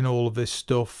opportunity in all of this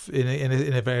stuff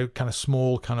in a very kind of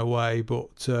small kind of way,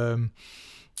 but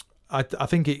I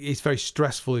think it's very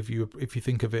stressful if you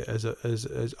think of it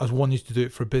as wanting to do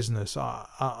it for a business.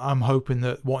 I'm hoping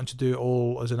that wanting to do it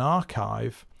all as an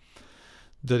archive,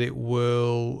 that it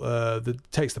will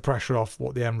that takes the pressure off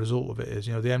what the end result of it is.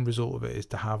 The end result of it is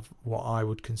to have what I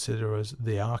would consider as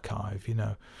the archive.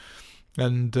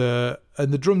 And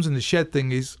the drums in the shed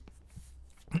thing is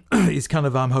kind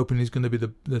of, I'm hoping, is going to be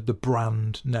the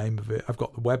brand name of it. I've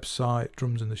got the website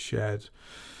Drums in the Shed,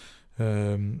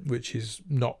 which is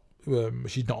not.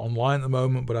 She's not online at the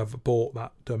moment, but I've bought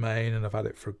that domain and I've had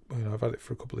it for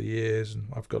a couple of years, and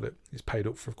I've got it. It's paid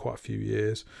up for quite a few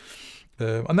years.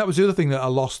 And that was the other thing that I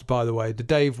lost, by the way, the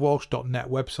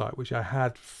davewalsh.net website, which I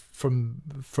had from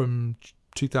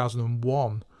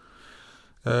 2001.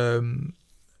 If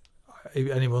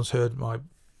anyone's heard my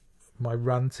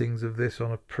rantings of this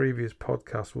on a previous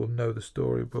podcast will know the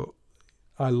story, but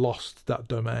I lost that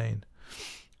domain,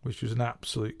 which was an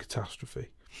absolute catastrophe.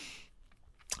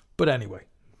 But anyway,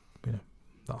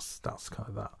 that's kind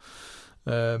of that.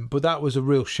 But that was a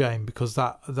real shame, because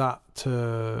that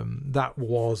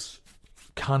was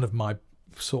kind of my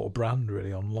sort of brand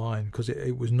really online, because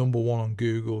it was number one on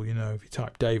Google. If you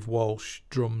type Dave Walsh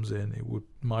drums in,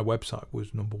 my website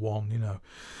was number one.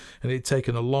 And it'd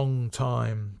taken a long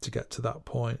time to get to that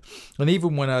point. And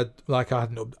even when I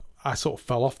sort of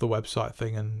fell off the website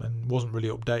thing and wasn't really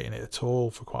updating it at all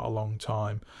for quite a long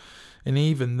time. And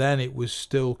even then, it was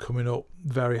still coming up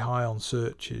very high on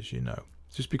searches,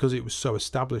 just because it was so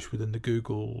established within the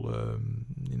Google,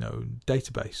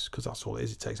 database, because that's all it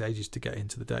is. It takes ages to get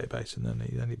into the database, and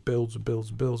then it builds and builds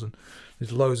and builds. And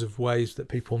there's loads of ways that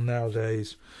people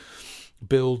nowadays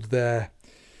build their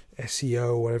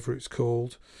SEO, whatever it's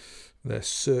called, their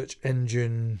search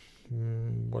engine,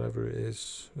 whatever it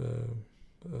is,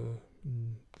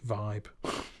 vibe.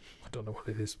 I don't know what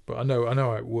it is, but I know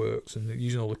how it works, and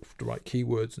using all the right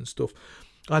keywords and stuff.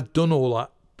 I'd done all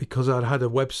that because I'd had a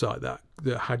website that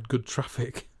had good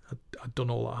traffic. I'd done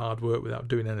all that hard work without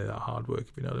doing any of that hard work,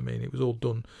 if you know what I mean. It was all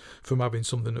done from having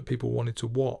something that people wanted to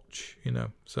watch,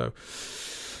 So,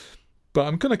 but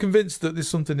I'm kind of convinced that there's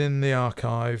something in the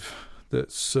archive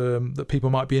that's that people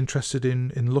might be interested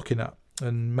in looking at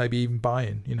and maybe even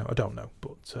buying. I don't know,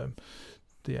 but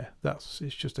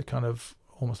it's just a kind of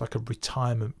almost like a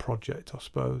retirement project, I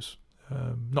suppose.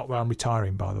 Not that I'm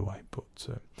retiring, by the way, but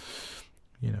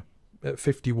at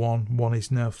 51, one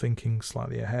is now thinking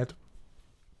slightly ahead.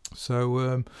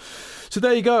 So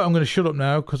there you go. I'm going to shut up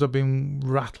now because I've been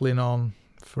rattling on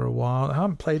for a while. I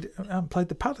haven't played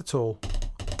the pad at all,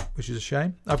 which is a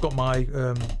shame. I've got my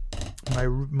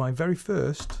very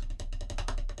first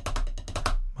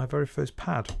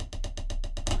pad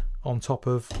on top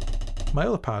of my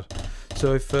other pad.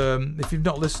 So if you've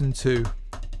not listened to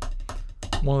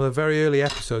one of the very early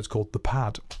episodes called The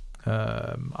Pad,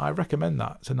 I recommend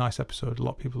that. It's a nice episode. A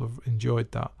lot of people have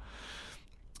enjoyed that.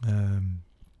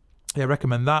 I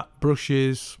recommend that.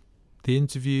 Brushes, the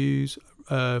interviews,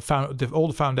 all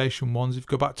the foundation ones. If you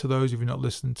go back to those, if you've not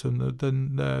listened to them,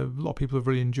 then a lot of people have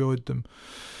really enjoyed them.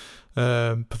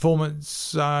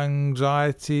 Performance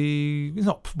anxiety.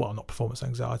 Not performance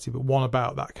anxiety, but one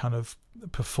about that kind of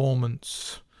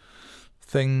performance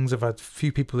things. I've had a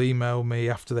few people email me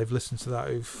after they've listened to that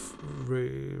who've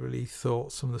really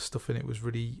thought some of the stuff in it was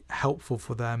really helpful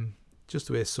for them, just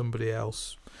to hear somebody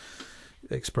else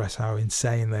express how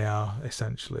insane they are,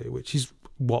 essentially, which is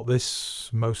what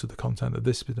most of the content of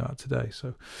this is about today.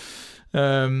 So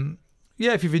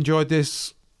if you've enjoyed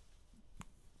this,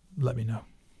 let me know,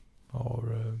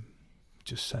 or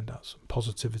just send out some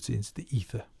positivity into the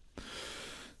ether.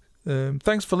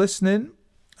 Thanks for listening.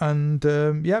 And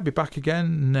I'll be back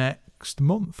again next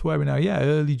month. Where are we now? Yeah,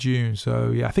 early June.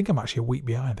 So I think I'm actually a week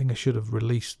behind. I think I should have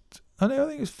released. I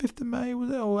think it was 5th of May,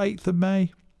 was it, or 8th of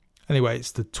May? Anyway,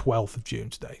 it's the 12th of June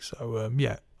today. So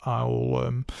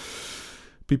I'll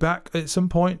be back at some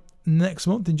point next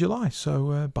month in July.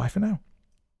 So bye for now.